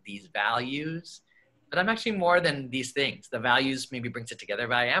or these values, but I'm actually more than these things. The values maybe brings it together,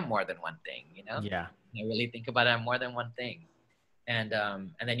 but I am more than one thing, you know? Yeah. I really think about it, I'm more than one thing. And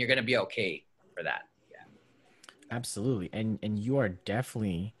then you're going to be okay for that. Absolutely. And you are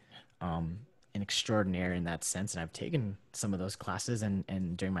definitely um an extraordinaire in that sense. And I've taken some of those classes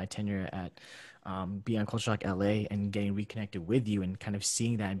and during my tenure at Beyond Culture Shock LA and getting reconnected with you and kind of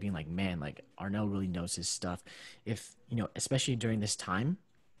seeing that and being like, man, like Arnell really knows his stuff. If, especially during this time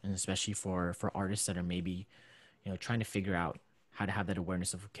and especially for artists that are maybe, trying to figure out how to have that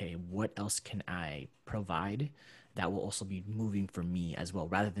awareness of, okay, what else can I provide that will also be moving for me as well,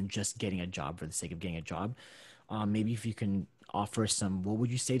 rather than just getting a job for the sake of getting a job. Maybe if you can offer some, what would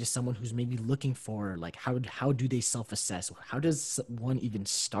you say to someone who's maybe looking for, like, how do they self-assess? How does one even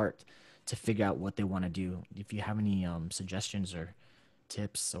start to figure out what they want to do? If you have any suggestions or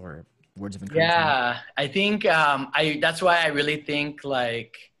tips or words of encouragement. Yeah, I think that's why I really think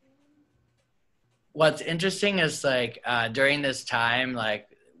what's interesting is during this time,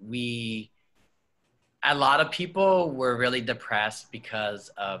 we a lot of people were really depressed because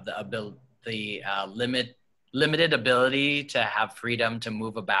of the limited ability to have freedom to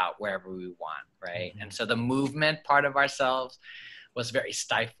move about wherever we want, right? Mm-hmm. And so the movement part of ourselves was very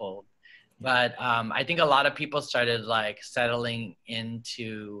stifled. But I think a lot of people started settling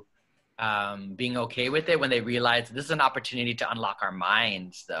into being okay with it when they realized this is an opportunity to unlock our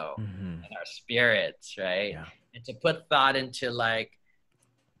minds, though, Mm-hmm. and our spirits, right? Yeah. And to put thought into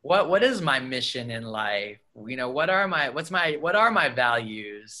what is my mission in life? You know, what are my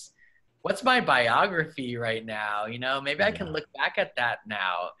values? What's my biography right now? You know, maybe I can Yeah. look back at that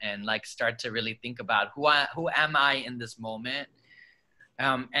now and start to really think about who am I in this moment.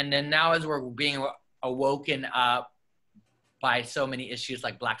 And then now as we're being awoken up by so many issues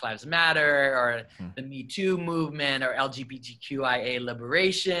like Black Lives Matter or Mm-hmm. the Me Too movement or LGBTQIA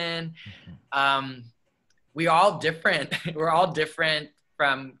liberation, Mm-hmm. um, we're all different. We're all different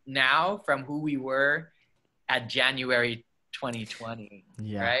from who we were at January 2020,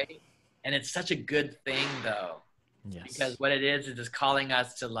 Yeah. right? And it's such a good thing though, because Yes. what it is just calling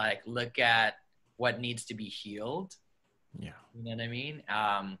us to look at what needs to be healed. Yeah. You know what I mean?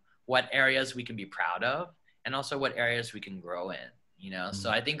 What areas we can be proud of, and also what areas we can grow in. You know, so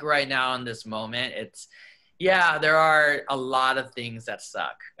Mm. I think right now in this moment, there are a lot of things that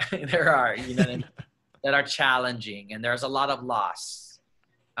suck. There are, you know what I mean, that are challenging, and there's a lot of loss.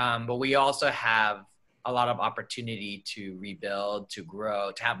 But we also have a lot of opportunity to rebuild, to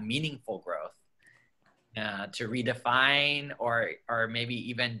grow, to have meaningful growth, to redefine or maybe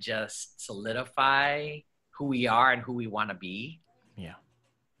even just solidify who we are and who we want to be. Yeah.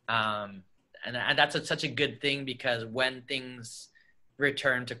 Um, and that's such a good thing, because when things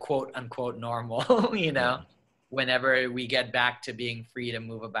return to quote unquote normal, you know, Yeah. whenever we get back to being free to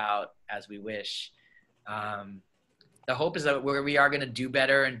move about as we wish, um, the hope is that we are going to do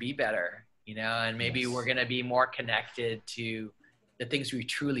better and be better, you know, and maybe we're Yes. going to be more connected to the things we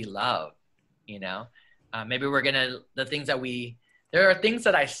truly love, you know. Maybe there are things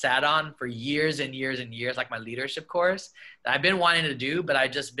that I sat on for years and years and years, like my leadership course, that I've been wanting to do, but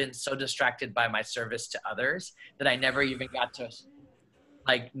I've just been so distracted by my service to others that I never even got to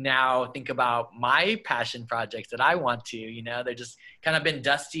now think about my passion projects that I want to, you know. They're just kind of been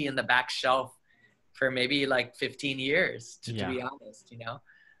dusty in the back shelf for maybe 15 years, to Yeah. be honest, you know.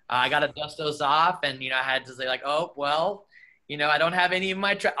 I got to dust those off, and, you know, I had to say oh, well, you know, I don't have any of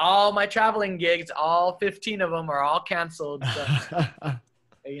all my traveling gigs, all 15 of them are all canceled. So,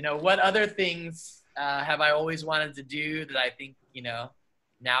 you know, what other things have I always wanted to do that I think, you know,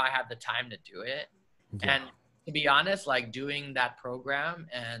 now I have the time to do it. Yeah. And to be honest, doing that program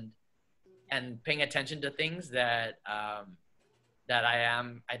and paying attention to things that I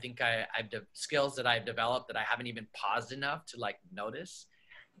think I've skills that I've developed that I haven't even paused enough to notice,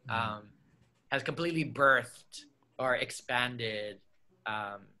 Mm. has completely birthed or expanded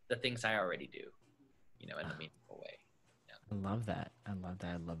the things I already do, you know, in a meaningful way. I love that. I love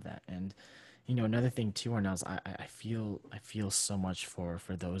that. I love that. And another thing too, Arnell, is I feel so much for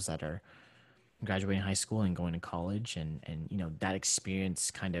those that are graduating high school and going to college and that experience,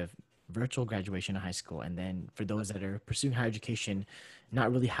 kind of virtual graduation of high school, and then for those that are pursuing higher education,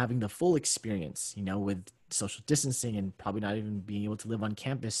 not really having the full experience, with social distancing and probably not even being able to live on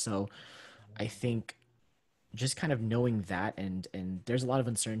campus. So I think just kind of knowing that, and there's a lot of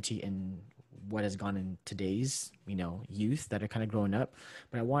uncertainty in what has gone in today's, youth that are kind of growing up.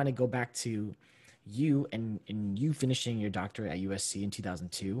 But I want to go back to you and you finishing your doctorate at USC in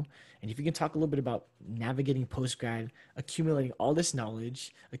 2002. And if you can talk a little bit about navigating postgrad, accumulating all this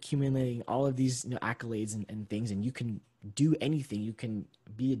knowledge, accumulating all of these accolades and things, and you can do anything, you can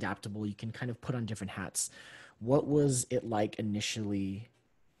be adaptable, you can kind of put on different hats. What was it like initially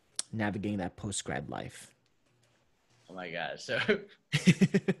navigating that postgrad life? Oh my gosh.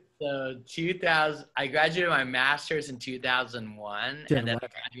 So 2000, I graduated my master's in 2001, and then I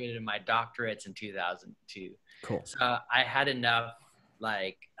graduated my doctorates in 2002. Cool. So I had enough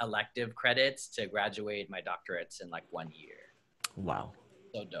like elective credits to graduate my doctorates in like 1 year. Wow.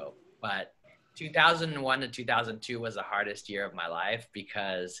 So dope. But 2001 to 2002 was the hardest year of my life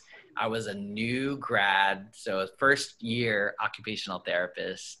because I was a new grad. So first year occupational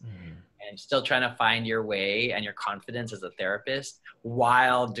therapist. And still trying to find your way and your confidence as a therapist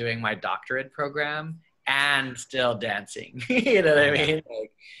while doing my doctorate program and still dancing. You know what I mean?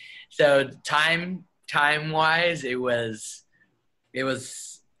 Like, so time wise, it was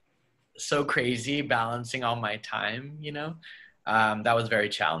so crazy balancing all my time, that was very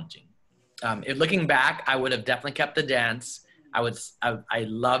challenging. Looking back, I would have definitely kept the dance. I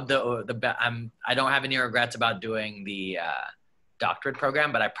love I don't have any regrets about doing the doctorate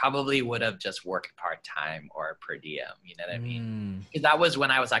program, but I probably would have just worked part-time or per diem, you know what I mean? Because that was when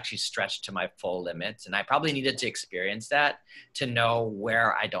I was actually stretched to my full limits, and I probably needed to experience that to know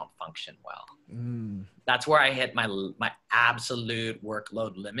where I don't function well. That's where I hit my absolute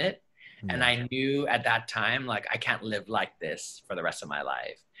workload limit. And I knew at that time, like, I can't live like this for the rest of my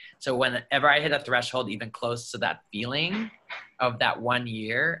life. So whenever I hit a threshold even close to that feeling of that 1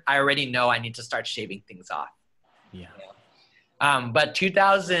 year, I already know I need to start shaving things off. Yeah. But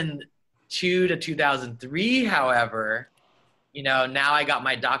 2002 to 2003, however, now I got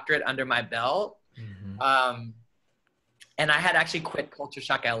my doctorate under my belt. And I had actually quit Culture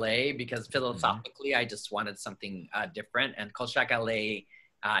Shock LA because philosophically, I just wanted something different. And Culture Shock LA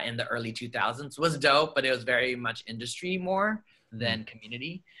in the early 2000s was dope, but it was very much industry more than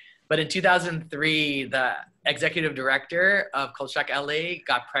community. But in 2003, the executive director of Culture Shock LA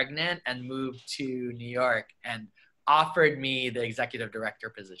got pregnant and moved to New York and offered me the executive director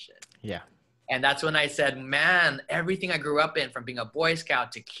position. Yeah. And that's when I said, man, everything I grew up in, from being a Boy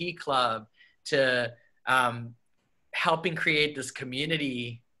Scout to Key Club to helping create this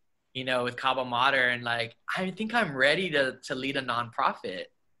community, with Cabo Modern, like, I think I'm ready to lead a nonprofit.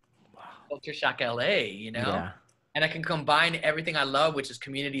 Wow. Culture Shock LA, Yeah. And I can combine everything I love, which is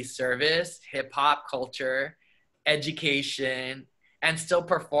community service, hip hop culture, education, and still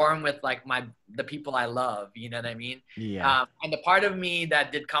perform with like the people I love, you know what I mean? Yeah. And the part of me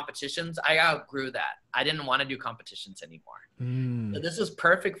that did competitions, I outgrew that. I didn't want to do competitions anymore. So this was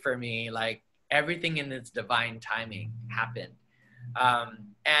perfect for me. Like, everything in its divine timing happened.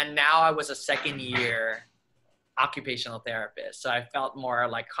 And now I was a second year occupational therapist, so I felt more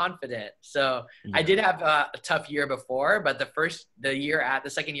like confident. So I did have a tough year before, but the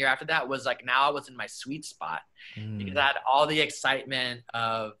second year after that was like, now I was in my sweet spot because I had all the excitement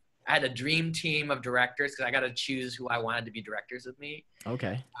of, I had a dream team of directors because I got to choose who I wanted to be directors with me.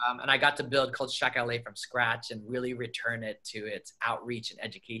 Okay. And I got to build Culture Shock LA from scratch and really return it to its outreach and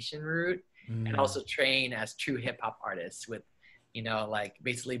education route, and also train as true hip hop artists with, like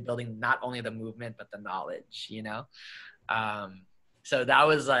basically building not only the movement, but the knowledge, So that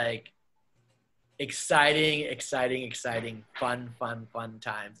was like exciting, fun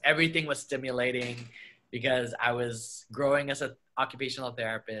times. Everything was stimulating because I was growing as an occupational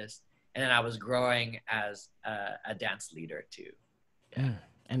therapist, and then I was growing as a dance leader too. Yeah.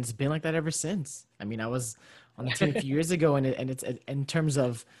 And it's been like that ever since. I mean, I was on the team a few years ago, and it's in terms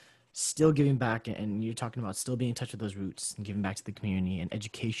of still giving back, and you're talking about still being in touch with those roots and giving back to the community and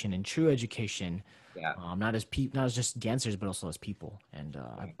education and true education. Yeah. Not as just dancers, but also as people. And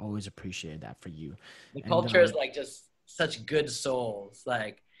I've always appreciated that for you. The culture is like just such good souls,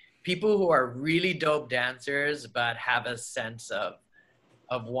 like people who are really dope dancers, but have a sense of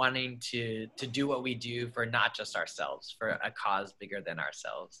wanting to do what we do for not just ourselves, for a cause bigger than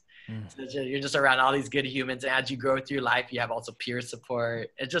ourselves. So you're just around all these good humans, and as you grow through life, you have also peer support.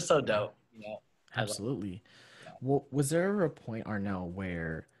 It's just so dope, Absolutely. Well, was there ever a point, Arnel,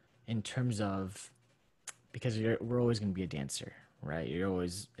 where in terms of, because we're always going to be a dancer, right?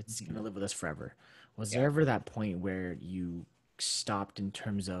 It's going to live with us forever. Was there ever that point where you stopped in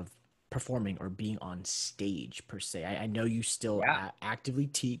terms of performing or being on stage per se? I know you still actively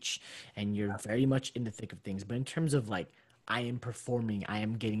teach and you're very much in the thick of things, but in terms of like, I am performing, I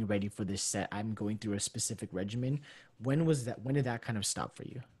am getting ready for this set, I'm going through a specific regimen. When did that kind of stop for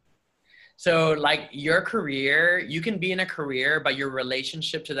you? So like your career, you can be in a career, but your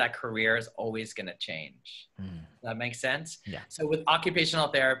relationship to that career is always going to change. That makes sense. Yeah. So with occupational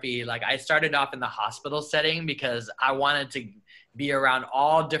therapy, like I started off in the hospital setting because I wanted to be around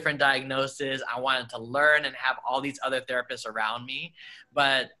all different diagnoses. I wanted to learn and have all these other therapists around me.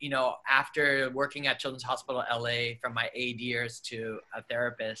 But, you know, after working at Children's Hospital LA from my 8 years to a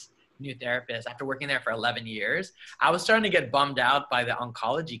therapist, new therapist, after working there for 11 years, I was starting to get bummed out by the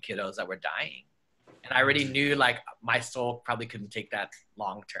oncology kiddos that were dying. And I already knew like my soul probably couldn't take that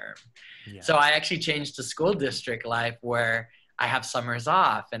long term. Yeah. So I actually changed to school district life where I have summers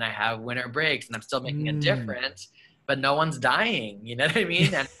off and I have winter breaks and I'm still making a difference, but no one's dying. You know what I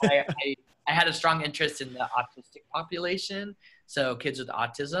mean? And I had a strong interest in the autistic population. So kids with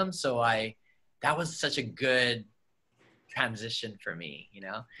autism. So that was such a good transition for me, you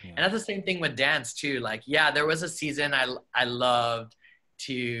know? Yeah. And that's the same thing with dance too. Like, yeah, there was a season I loved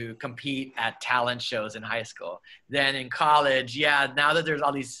to compete at talent shows in high school. Then in college, yeah, now that there's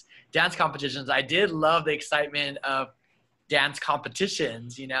all these dance competitions, I did love the excitement of dance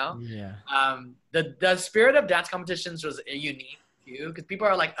competitions, you know? Yeah. The spirit of dance competitions was unique too, because people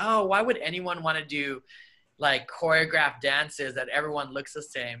are like, oh, why would anyone want to do like choreographed dances that everyone looks the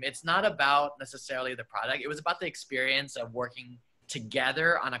same? It's not about necessarily the product. It was about the experience of working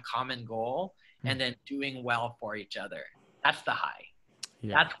together on a common goal and then doing well for each other. That's the high.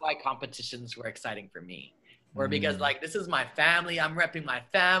 Yeah. That's why competitions were exciting for me. Or because like, this is my family, I'm repping my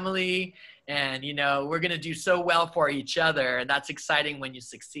family and, you know, we're going to do so well for each other. And that's exciting when you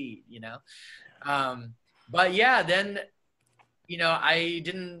succeed, you know? But yeah, then, you know,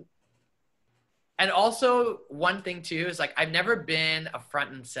 and also one thing too, is like, I've never been a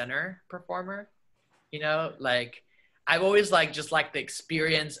front and center performer, you know, like I've always just the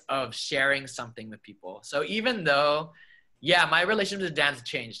experience of sharing something with people. So even though, yeah, my relationship to dance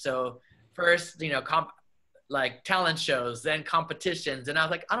changed. So first, you know, like talent shows, then competitions. And I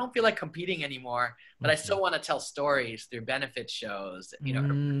was like, I don't feel like competing anymore, but I still want to tell stories through benefit shows, you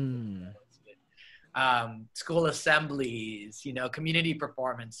know, school assemblies, you know, community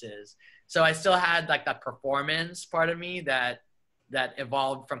performances. So I still had like that performance part of me that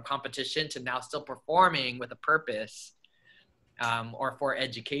evolved from competition to now still performing with a purpose, or for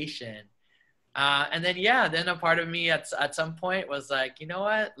education. And then, yeah, then a part of me at some point was like, you know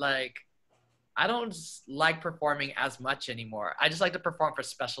what, like, I don't like performing as much anymore. I just like to perform for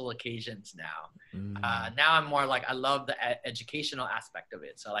special occasions now. Now I'm more like, I love the educational aspect of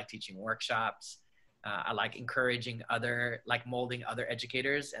it. So I like teaching workshops. I like encouraging molding other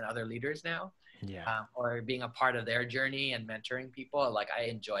educators and other leaders now. Yeah. Or being a part of their journey and mentoring people. Like, I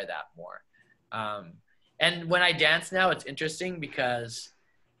enjoy that more. And when I dance now, it's interesting because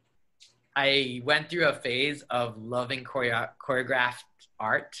I went through a phase of loving choreographed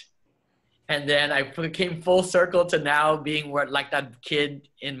art. And then I came full circle to now being like that kid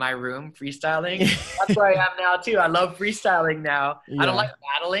in my room freestyling. That's where I am now too. I love freestyling now. Yeah. I don't like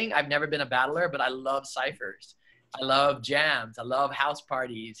battling. I've never been a battler, but I love ciphers. I love jams. I love house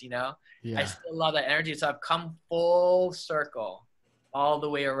parties, you know? Yeah. I still love that energy. So I've come full circle all the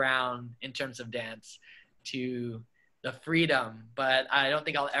way around in terms of dance to the freedom. But I don't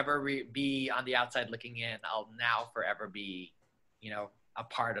think I'll ever be on the outside looking in. I'll now forever be, you know, a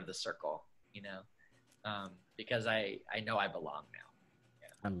part of the circle. You know, because I know I belong now.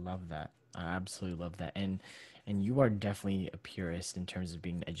 Yeah. I love that. I absolutely love that. And you are definitely a purist in terms of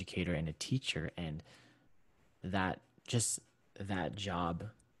being an educator and a teacher, and that job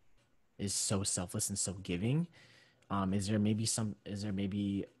is so selfless and so giving. Is there maybe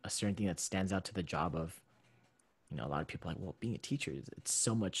a certain thing that stands out to the job of, you know, a lot of people are like, well, being a teacher, it's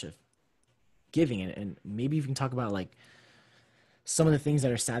so much of giving, and maybe you can talk about like some of the things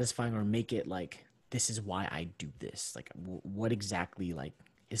that are satisfying or make it like, this is why I do this. Like, what exactly like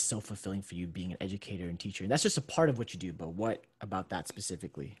is so fulfilling for you being an educator and teacher? And that's just a part of what you do, but what about that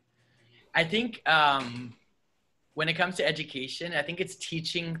specifically? I think when it comes to education, I think it's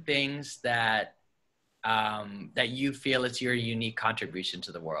teaching things that you feel is your unique contribution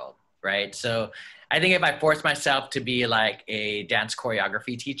to the world, right? So I think if I forced myself to be like a dance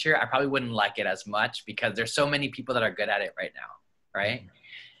choreography teacher, I probably wouldn't like it as much because there's so many people that are good at it right now. Right.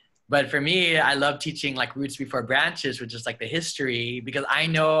 But for me, I love teaching like Roots Before Branches, which is like the history, because I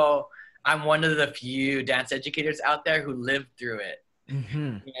know I'm one of the few dance educators out there who lived through it. Mm-hmm.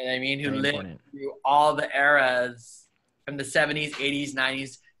 You know what I mean? Who lived through all the eras from the 70s, 80s,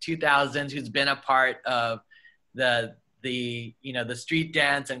 90s, 2000s, who's been a part of the you know, the street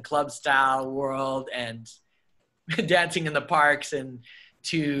dance and club style world and dancing in the parks, and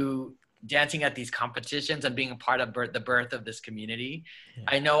to dancing at these competitions and being a part of the birth of this community, Yeah.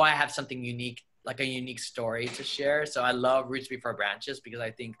 I know I have something unique, like a unique story to share. So I love Roots Before Branches because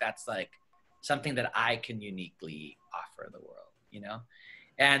I think that's like something that I can uniquely offer the world, you know?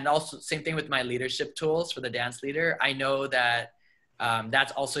 And also same thing with my leadership tools for the dance leader. I know that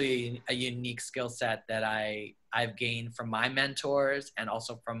that's also a unique skill set that I've gained from my mentors and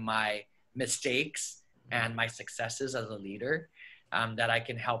also from my mistakes and my successes as a leader, that I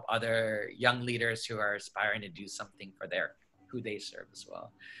can help other young leaders who are aspiring to do something for who they serve as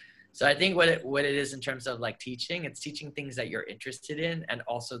well. So I think what it is in terms of like teaching, it's teaching things that you're interested in and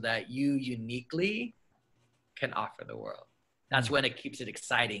also that you uniquely can offer the world. That's when it keeps it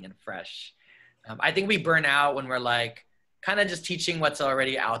exciting and fresh. I think we burn out when we're like kind of just teaching what's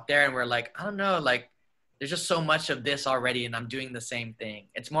already out there and we're like, I don't know, like there's just so much of this already and I'm doing the same thing.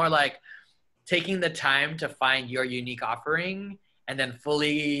 It's more like taking the time to find your unique offering and then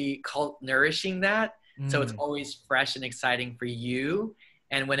fully nourishing that. So it's always fresh and exciting for you.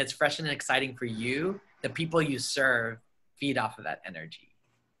 And when it's fresh and exciting for you, the people you serve feed off of that energy,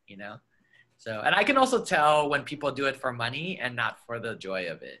 you know? So, and I can also tell when people do it for money and not for the joy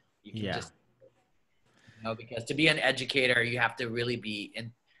of it. You can just, you know, because to be an educator, you have to really be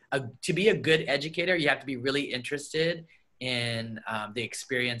to be a good educator, you have to be really interested in the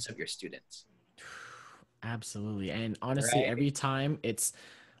experience of your students. Absolutely. And honestly, Right? every time it's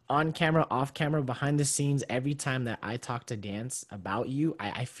on camera, off camera, behind the scenes, every time that I talk to Dance about you,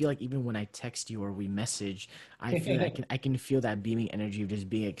 I feel like even when I text you or we message, I feel like I can feel that beaming energy of just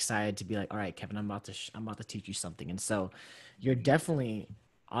being excited to be like, all right, Kevin, I'm about to teach you something. And so you're definitely,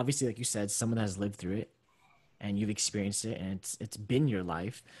 obviously, like you said, someone that has lived through it and you've experienced it and it's been your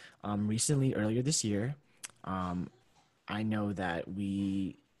life. Recently, earlier this year, I know that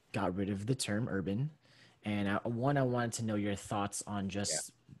we got rid of the term urban, and I wanted to know your thoughts on Yeah.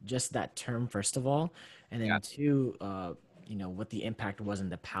 just that term first of all, and Yeah. then two, you know, what the impact was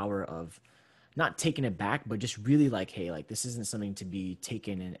and the power of not taking it back, but just really like, hey, like this isn't something to be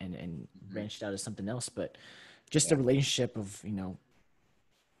taken and branched out as something else, but just Yeah. the relationship of, you know,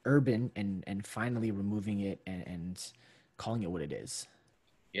 urban and finally removing it and calling it what it is.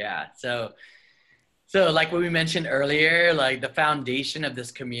 Yeah. So like what we mentioned earlier, like the foundation of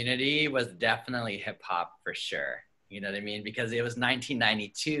this community was definitely hip hop for sure. You know what I mean? Because it was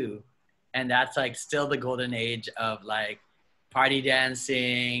 1992 and that's like still the golden age of like party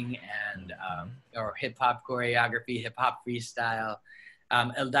dancing and or hip hop choreography, hip hop freestyle.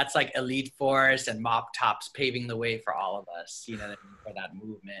 That's like Elite Force and Mop Tops paving the way for all of us, you know what I mean, for that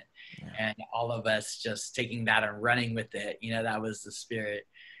movement. Yeah. And all of us just taking that and running with it. You know, that was the spirit.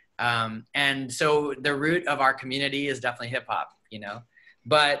 And so the root of our community is definitely hip hop, you know.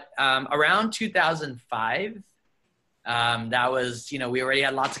 But around 2005, that was, you know, we already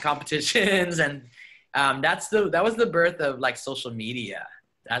had lots of competitions, and that was the birth of like social media.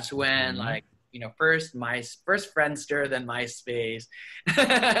 That's when like, you know, first Friendster, then MySpace,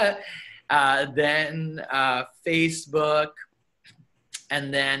 then Facebook,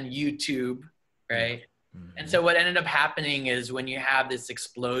 and then YouTube, right? And so what ended up happening is when you have this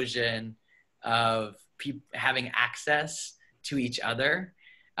explosion of people having access to each other,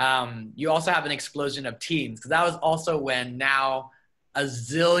 you also have an explosion of teams, because that was also when now a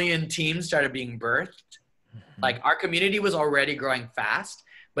zillion teams started being birthed. Like our community was already growing fast,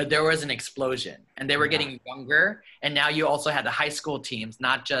 but there was an explosion and they were getting younger. And now you also had the high school teams,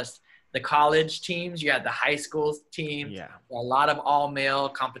 not just the college teams. You had the high school teams. Yeah. There were a lot of all male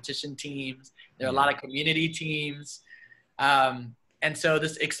competition teams. There are a lot of community teams. And so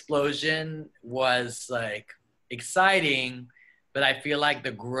this explosion was like exciting, but I feel like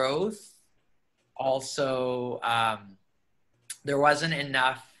the growth also, there wasn't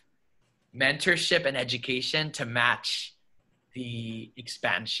enough mentorship and education to match the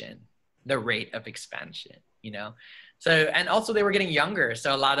expansion, the rate of expansion, you know? So, and also they were getting younger.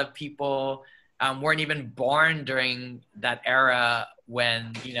 So a lot of people weren't even born during that era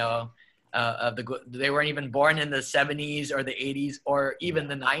when, you know, they weren't even born in the 70s or the 80s or even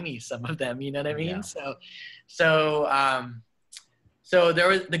the 90s, some of them, you know what I mean? Yeah. So there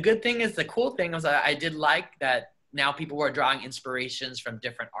was, the cool thing was I did like that now people were drawing inspirations from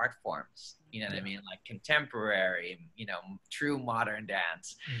different art forms, you know what I mean? Like contemporary, you know, true modern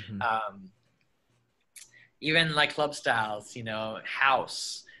dance. Even like club styles, you know,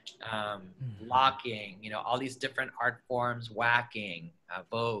 house, locking, you know, all these different art forms, whacking,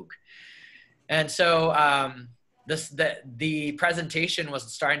 Vogue. And so the presentation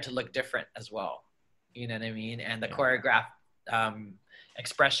was starting to look different as well, you know what I mean? And the choreographed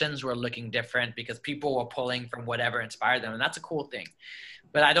expressions were looking different because people were pulling from whatever inspired them. And that's a cool thing.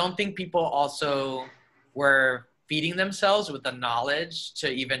 But I don't think people also were feeding themselves with the knowledge to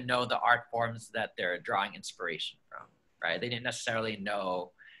even know the art forms that they're drawing inspiration from, right? They didn't necessarily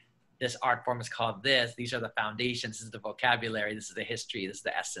know this art form is called this. These are the foundations. This is the vocabulary. This is the history. This is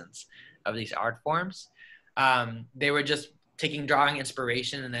the essence of these art forms. They were just taking drawing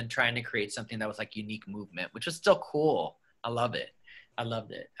inspiration and then trying to create something that was like unique movement, which was still cool. I love it. I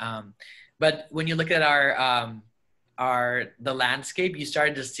loved it. But when you look at the landscape, you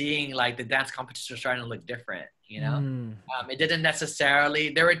started just seeing like the dance competitions were starting to look different, you know? It didn't necessarily,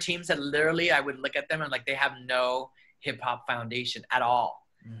 there were teams that literally I would look at them and like, they have no hip hop foundation at all.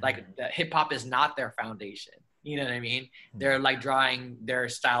 Like hip hop is not their foundation. You know what I mean? They're like drawing their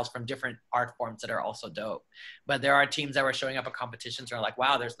styles from different art forms that are also dope. But there are teams that were showing up at competitions and are like,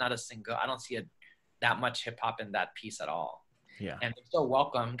 wow, there's not a single, I don't see that much hip hop in that piece at all. Yeah. And they're still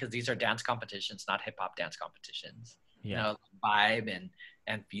welcome because these are dance competitions, not hip hop dance competitions. Yeah. You know, vibe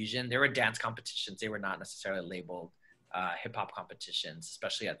and fusion. There were dance competitions. They were not necessarily labeled hip hop competitions,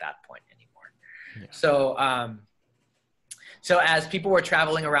 especially at that point anymore. Yeah. So as people were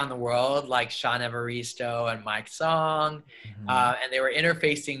traveling around the world, like Sean Evaristo and Mike Song, and they were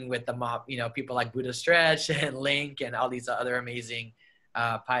interfacing with the mob, you know, people like Buddha Stretch and Link and all these other amazing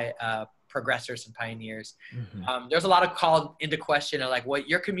progressors and pioneers. There's a lot of called into question of like what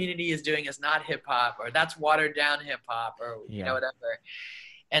your community is doing is not hip hop, or that's watered down hip hop, or you know, whatever.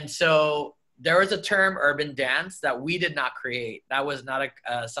 And so there was a term urban dance that we did not create. That was not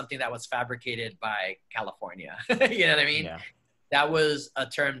something that was fabricated by California. You know what I mean? Yeah. That was a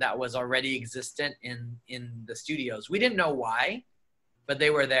term that was already existent in the studios. We didn't know why, but they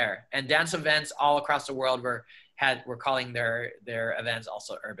were there. And dance events all across the world were calling their events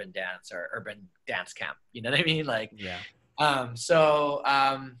also urban dance or urban dance camp. You know what I mean? Like, yeah.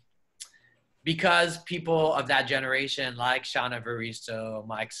 Because people of that generation, like Sean Evaristo,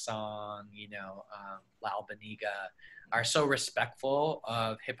 Mike Song, you know, Lal Beniga, are so respectful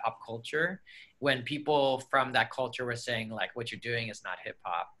of hip hop culture. When people from that culture were saying like, what you're doing is not hip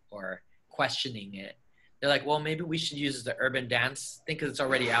hop or questioning it, they're like, well, maybe we should use the urban dance thing because it's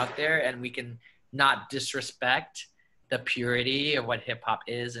already out there and we can not disrespect the purity of what hip hop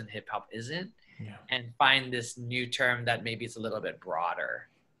is and hip hop isn't, and find this new term that maybe is a little bit broader.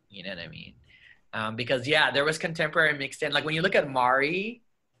 You know what I mean? Because yeah, there was contemporary mixed in. Like when you look at Mari,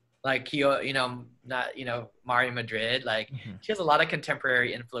 like Mari Madrid, like she has a lot of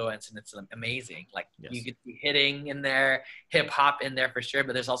contemporary influence, and it's amazing. Like you could see hitting in there, hip hop in there for sure,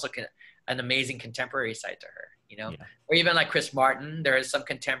 but there's also an amazing contemporary side to her, you know. Or even like Chris Martin, there is some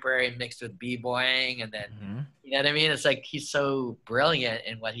contemporary mixed with b-boying, and then you know what I mean. It's like he's so brilliant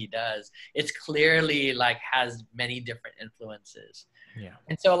in what he does. It's clearly like has many different influences. Yeah.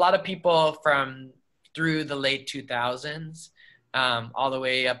 And so a lot of people from through the late 2000s, all the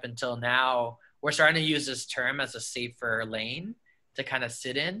way up until now, we're starting to use this term as a safer lane to kind of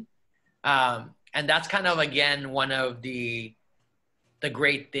sit in. And that's kind of, again, one of the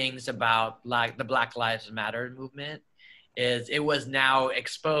great things about like the Black Lives Matter movement is it was now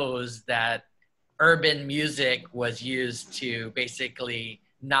exposed that urban music was used to basically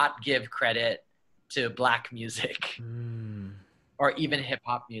not give credit to Black music. Or even hip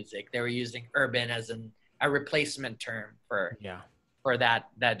hop music. They were using urban as a replacement term for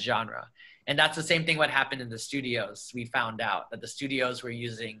that genre. And that's the same thing what happened in the studios. We found out that the studios were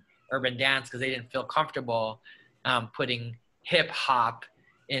using urban dance because they didn't feel comfortable putting hip hop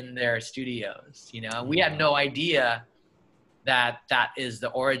in their studios. You know, we had no idea that is the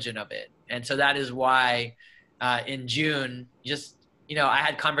origin of it. And so that is why in June, I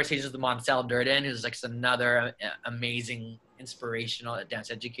had conversations with Monsell Durden, who's like another amazing inspirational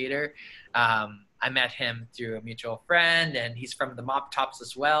dance educator. I met him through a mutual friend, and he's from the Mop Tops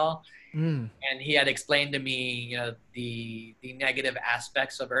as well. And he had explained to me, you know, the negative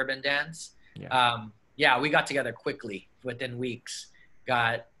aspects of urban dance. We got together quickly within weeks.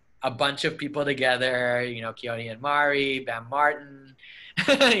 Got a bunch of people together, you know, Keone and Mari, Bam Martin,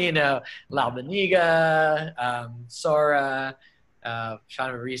 you know, Lal Beniga, Sora,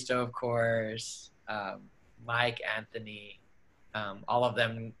 Sean Evaristo, of course, Mike, Anthony. All of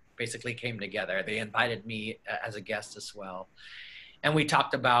them basically came together. They invited me as a guest as well. And we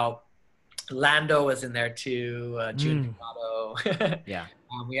talked about, Lando was in there too, June Picato.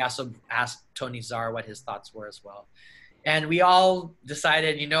 We also asked Tony Czar what his thoughts were as well. And we all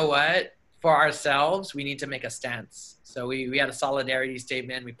decided, you know what, for ourselves, we need to make a stance. So we had a solidarity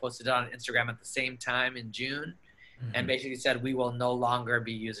statement. We posted it on Instagram at the same time in June, and basically said we will no longer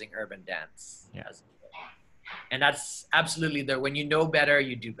be using urban dance. And that's absolutely there. When you know better,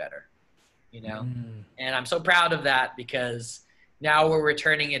 you do better, you know? Mm. And I'm so proud of that because now we're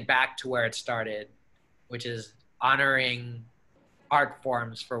returning it back to where it started, which is honoring art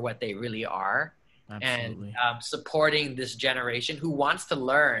forms for what they really are, and Absolutely. supporting this generation who wants to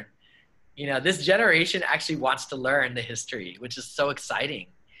learn. You know, this generation actually wants to learn the history, which is so exciting.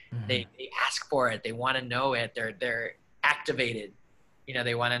 Mhm. They ask for it. They want to know it. They're activated. You know,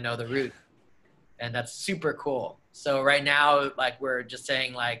 they want to know the root, and that's super cool. So right now, like we're just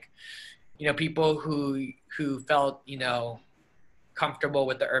saying, like, you know, people who felt, you know, comfortable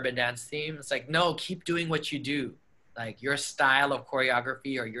with the urban dance theme, it's like, no, keep doing what you do. Like your style of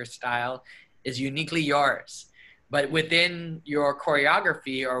choreography or your style is uniquely yours. But within your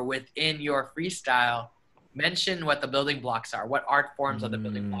choreography or within your freestyle, mention what the building blocks are. What art forms are the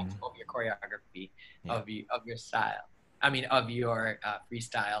building blocks Mm. of your choreography, Yeah. of your style? I mean, of your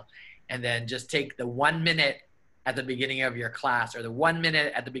freestyle. And then just take the 1 minute at the beginning of your class or the 1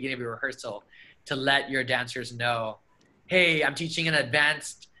 minute at the beginning of your rehearsal to let your dancers know, hey, I'm teaching an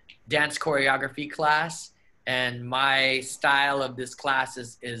advanced dance choreography class, and my style of this class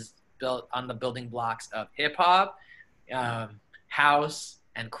is built on the building blocks of hip hop, house,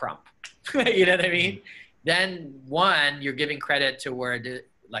 and crump. You know what I mean? Mm. Then one, you're giving credit to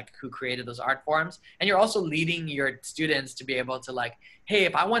like who created those art forms, and you're also leading your students to be able to like, hey,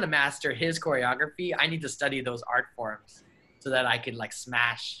 if I want to master his choreography, I need to study those art forms so that I could like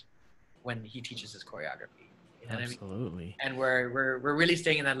smash when he teaches his choreography. You know what I mean? Absolutely. And we're really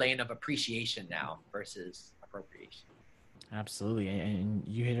staying in that lane of appreciation now versus appropriation. Absolutely. And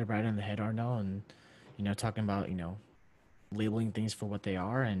you hit it right on the head, Arnell. And, talking about, labeling things for what they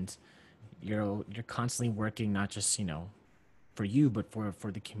are. And you're constantly working, not just, for you, but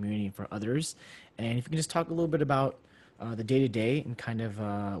for the community and for others. And if you can just talk a little bit about the day to day and kind of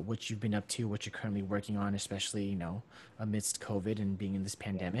what you've been up to, what you're currently working on, especially amidst COVID and being in this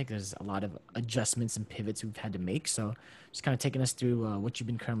pandemic. There's a lot of adjustments and pivots we've had to make. So just kind of taking us through what you've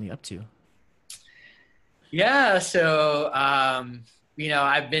been currently up to. Yeah, so you know,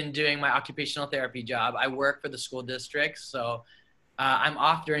 I've been doing my occupational therapy job. I work for the school district, so I'm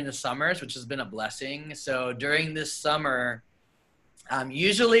off during the summers, which has been a blessing. So during this summer,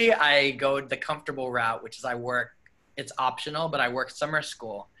 usually I go the comfortable route, which is I work. It's optional, but I work summer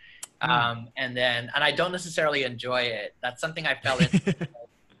school, Mm. and I don't necessarily enjoy it. That's something I fell into.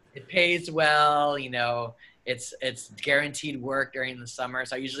 It pays well, you know. It's guaranteed work during the summer,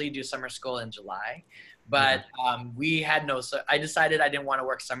 so I usually do summer school in July. Yeah. But we had no. So I decided I didn't want to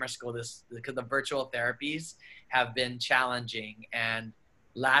work summer school this because the virtual therapies have been challenging, and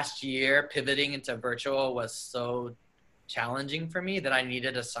last year pivoting into virtual was so challenging for me that I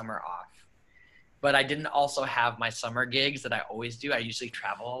needed a summer off. But I didn't also have my summer gigs that I always do. I usually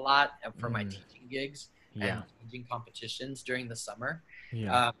travel a lot for my Mm. teaching gigs Yeah. and teaching competitions during the summer.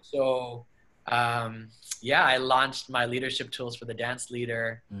 Yeah. So yeah, I launched my leadership tools for the dance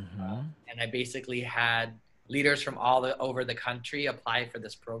leader, Mm-hmm. and I basically had leaders from over the country apply for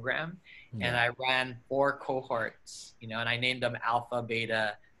this program, and Yeah. I ran 4 cohorts, you know, and I named them Alpha,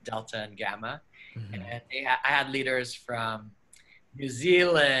 Beta, Delta, and Gamma, Mm-hmm. and I had leaders from New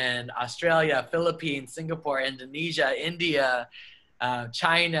Zealand, Australia, Philippines, Singapore, Indonesia, India,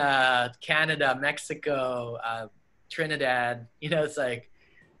 China, Canada, Mexico, Trinidad. You know, it's like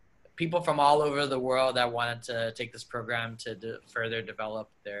people from all over the world that wanted to take this program to further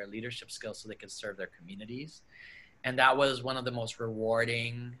develop their leadership skills so they could serve their communities. And that was one of the most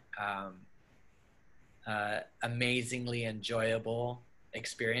rewarding, amazingly enjoyable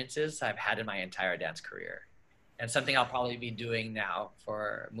experiences I've had in my entire dance career. And something I'll probably be doing now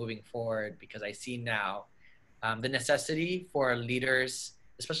for moving forward because I see now the necessity for leaders,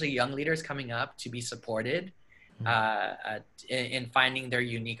 especially young leaders coming up, to be supported in finding their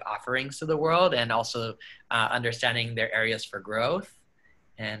unique offerings to the world, and also understanding their areas for growth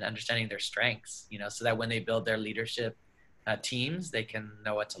and understanding their strengths, you know, so that when they build their leadership teams, they can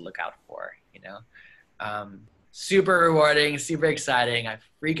know what to look out for, you know. Super rewarding, super exciting. I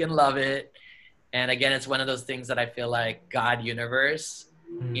freaking love it. And again, it's one of those things that I feel like God universe,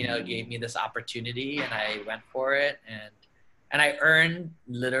 you know, gave me this opportunity, and I went for it, and I earned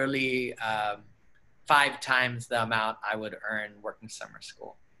literally 5 times the amount I would earn working summer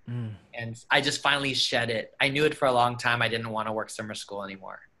school. Mm. And I just finally shed it. I knew it for a long time. I didn't want to work summer school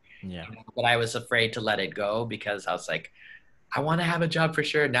anymore, Yeah. you know, but I was afraid to let it go because I was like, I want to have a job for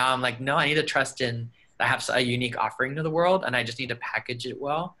sure. Now I'm like, no, I need to trust in that I have a unique offering to the world, and I just need to package it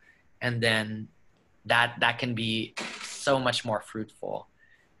well, and then that can be so much more fruitful.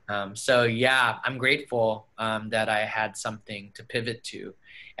 So yeah, I'm grateful that I had something to pivot to.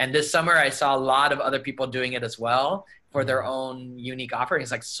 And this summer, I saw a lot of other people doing it as well for their own unique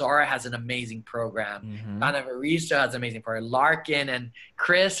offerings. Like Sora has an amazing program. Donna Aristo has an amazing program. Larkin and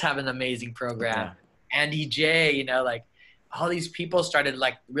Chris have an amazing program. Yeah. Andy J, you know, like all these people started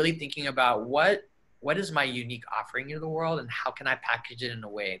like really thinking about what is my unique offering to the world and how can I package it in a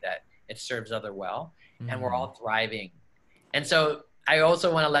way that it serves other well. And we're all thriving. And so I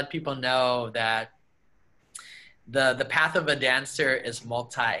also want to let people know that the path of a dancer is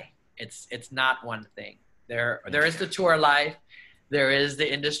multi. It's not one thing. There is the tour life, there is the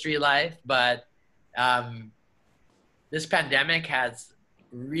industry life, but this pandemic has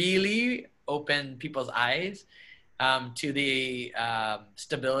really opened people's eyes to the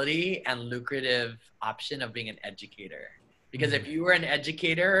stability and lucrative option of being an educator. Because if you were an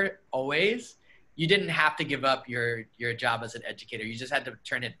educator always, you didn't have to give up your job as an educator. You just had to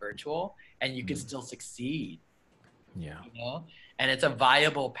turn it virtual and you could still succeed. Yeah. You know? And it's a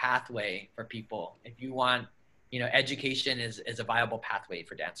viable pathway for people. If you want, you know, education is a viable pathway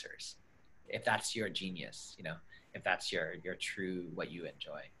for dancers. If that's your genius, you know, if that's your true, what you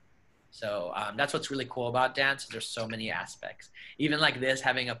enjoy. So that's what's really cool about dance. There's so many aspects. Even like this,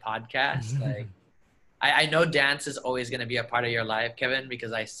 having a podcast, like I know dance is always going to be a part of your life, Kevin,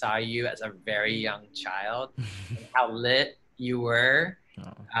 because I saw you as a very young child, and how lit you were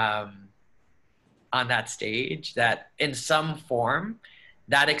on that stage, that in some form,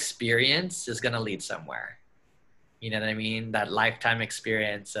 that experience is going to lead somewhere. You know what I mean? That lifetime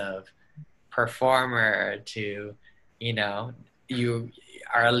experience of performer to, you know, you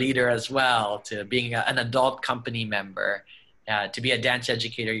are a leader as well, to being an adult company member, to be a dance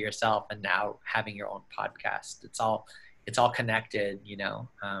educator yourself, and now having your own podcast. It's all connected, you know,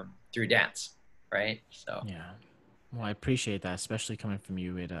 through dance, right? So yeah. Well, I appreciate that, especially coming from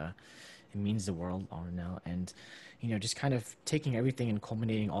you. It means the world, Arnell, and you know, just kind of taking everything and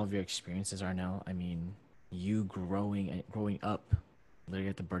culminating all of your experiences, Arnell. I mean, you growing up, literally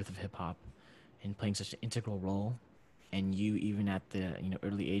at the birth of hip hop, and playing such an integral role, and you even at the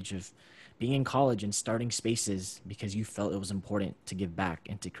early age of being in college and starting spaces because you felt it was important to give back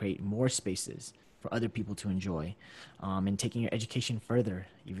and to create more spaces for other people to enjoy, and taking your education further,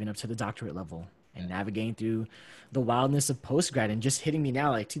 even up to the doctorate level, and navigating through the wildness of postgrad, and just hitting me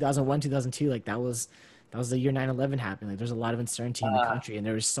now, like 2001, 2002, like that was the year 9/11 happened. Like there's a lot of uncertainty in the country, and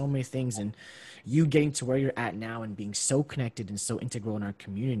there was so many things, and you getting to where you're at now and being so connected and so integral in our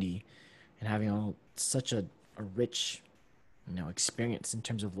community, and having such a rich, experience in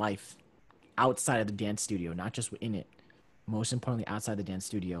terms of life outside of the dance studio, not just within it. Most importantly, outside the dance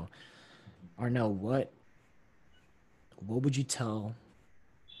studio. Arnell, what would you tell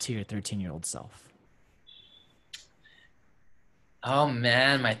to your 13-year-old self? Oh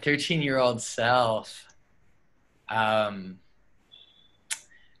man, my 13-year-old self. I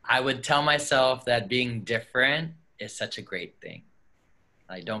would tell myself that being different is such a great thing.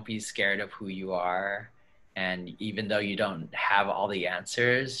 Like, don't be scared of who you are. And even though you don't have all the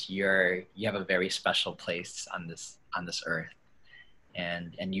answers, you have a very special place on this earth,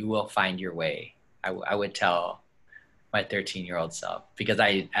 and you will find your way. I would tell my 13-year-old self, because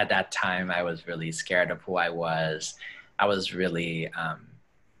at that time I was really scared of who I was. I was really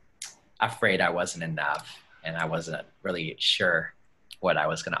afraid I wasn't enough, and I wasn't really sure what I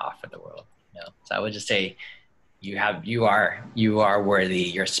was going to offer the world. You know? So I would just say, you are worthy.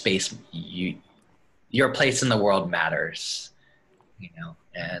 Your space, your place in the world matters, you know,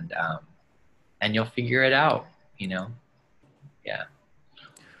 and you'll figure it out, you know. Yeah.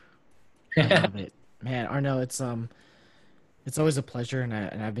 I love it, man. Arnell, it's always a pleasure, and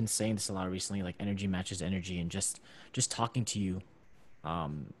I've been saying this a lot recently. Like, energy matches energy, and just talking to you,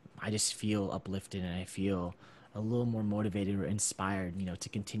 I just feel uplifted, and I feel a little more motivated or inspired, to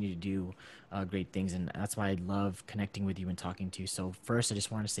continue to do great things. And that's why I love connecting with you and talking to you. So first, I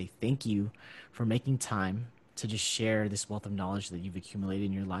just want to say thank you for making time to just share this wealth of knowledge that you've accumulated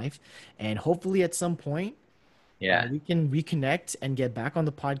in your life. And hopefully at some point, we can reconnect and get back on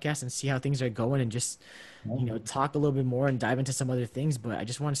the podcast and see how things are going, and just, talk a little bit more and dive into some other things. But I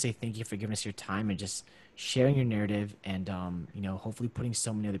just want to say thank you for giving us your time and just sharing your narrative, and, hopefully putting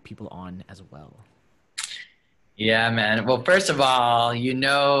so many other people on as well. Yeah, man. Well, first of all, you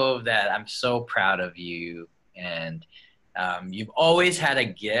know that I'm so proud of you, and you've always had a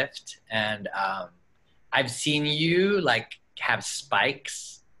gift, and I've seen you like have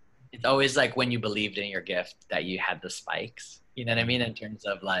spikes. It's always like when you believed in your gift that you had the spikes, you know what I mean? In terms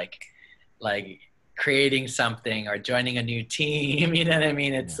of like creating something or joining a new team, you know what I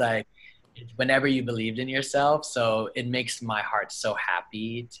mean? It's like, whenever you believed in yourself. So it makes my heart so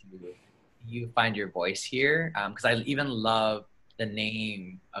happy to you find your voice here. Because I even love the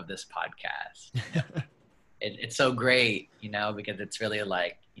name of this podcast. It's so great, because it's really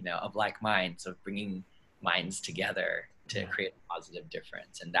like, of like minds, of bringing minds together to create a positive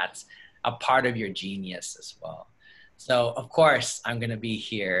difference. And that's a part of your genius as well. So of course I'm going to be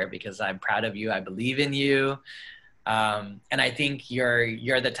here because I'm proud of you. I believe in you. And I think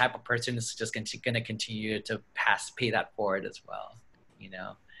you're the type of person who's just going to continue to pay that forward as well,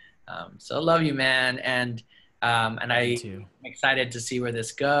 so I love you, man. And I'm excited to see where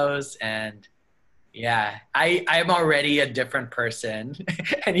this goes. And yeah, I'm already a different person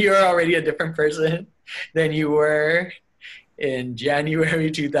and you're already a different person than you were in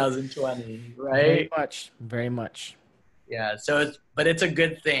January 2020, right? Very much. Yeah. But it's a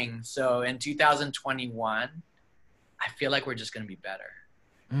good thing. So in 2021, I feel like we're just going to be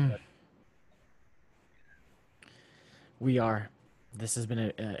better. We are. This has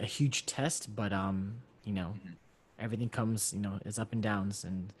been a huge test, but everything comes, it's up and downs,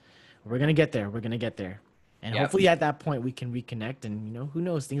 and we're gonna get there. We're gonna get there, and hopefully at that point we can reconnect. And who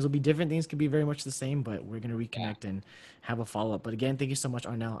knows? Things will be different. Things could be very much the same, but we're gonna reconnect and have a follow up. But again, thank you so much,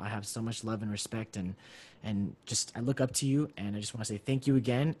 Arnel. I have so much love and respect, and just I look up to you, and I just want to say thank you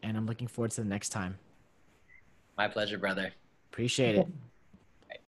again. And I'm looking forward to the next time. My pleasure, brother. Appreciate it.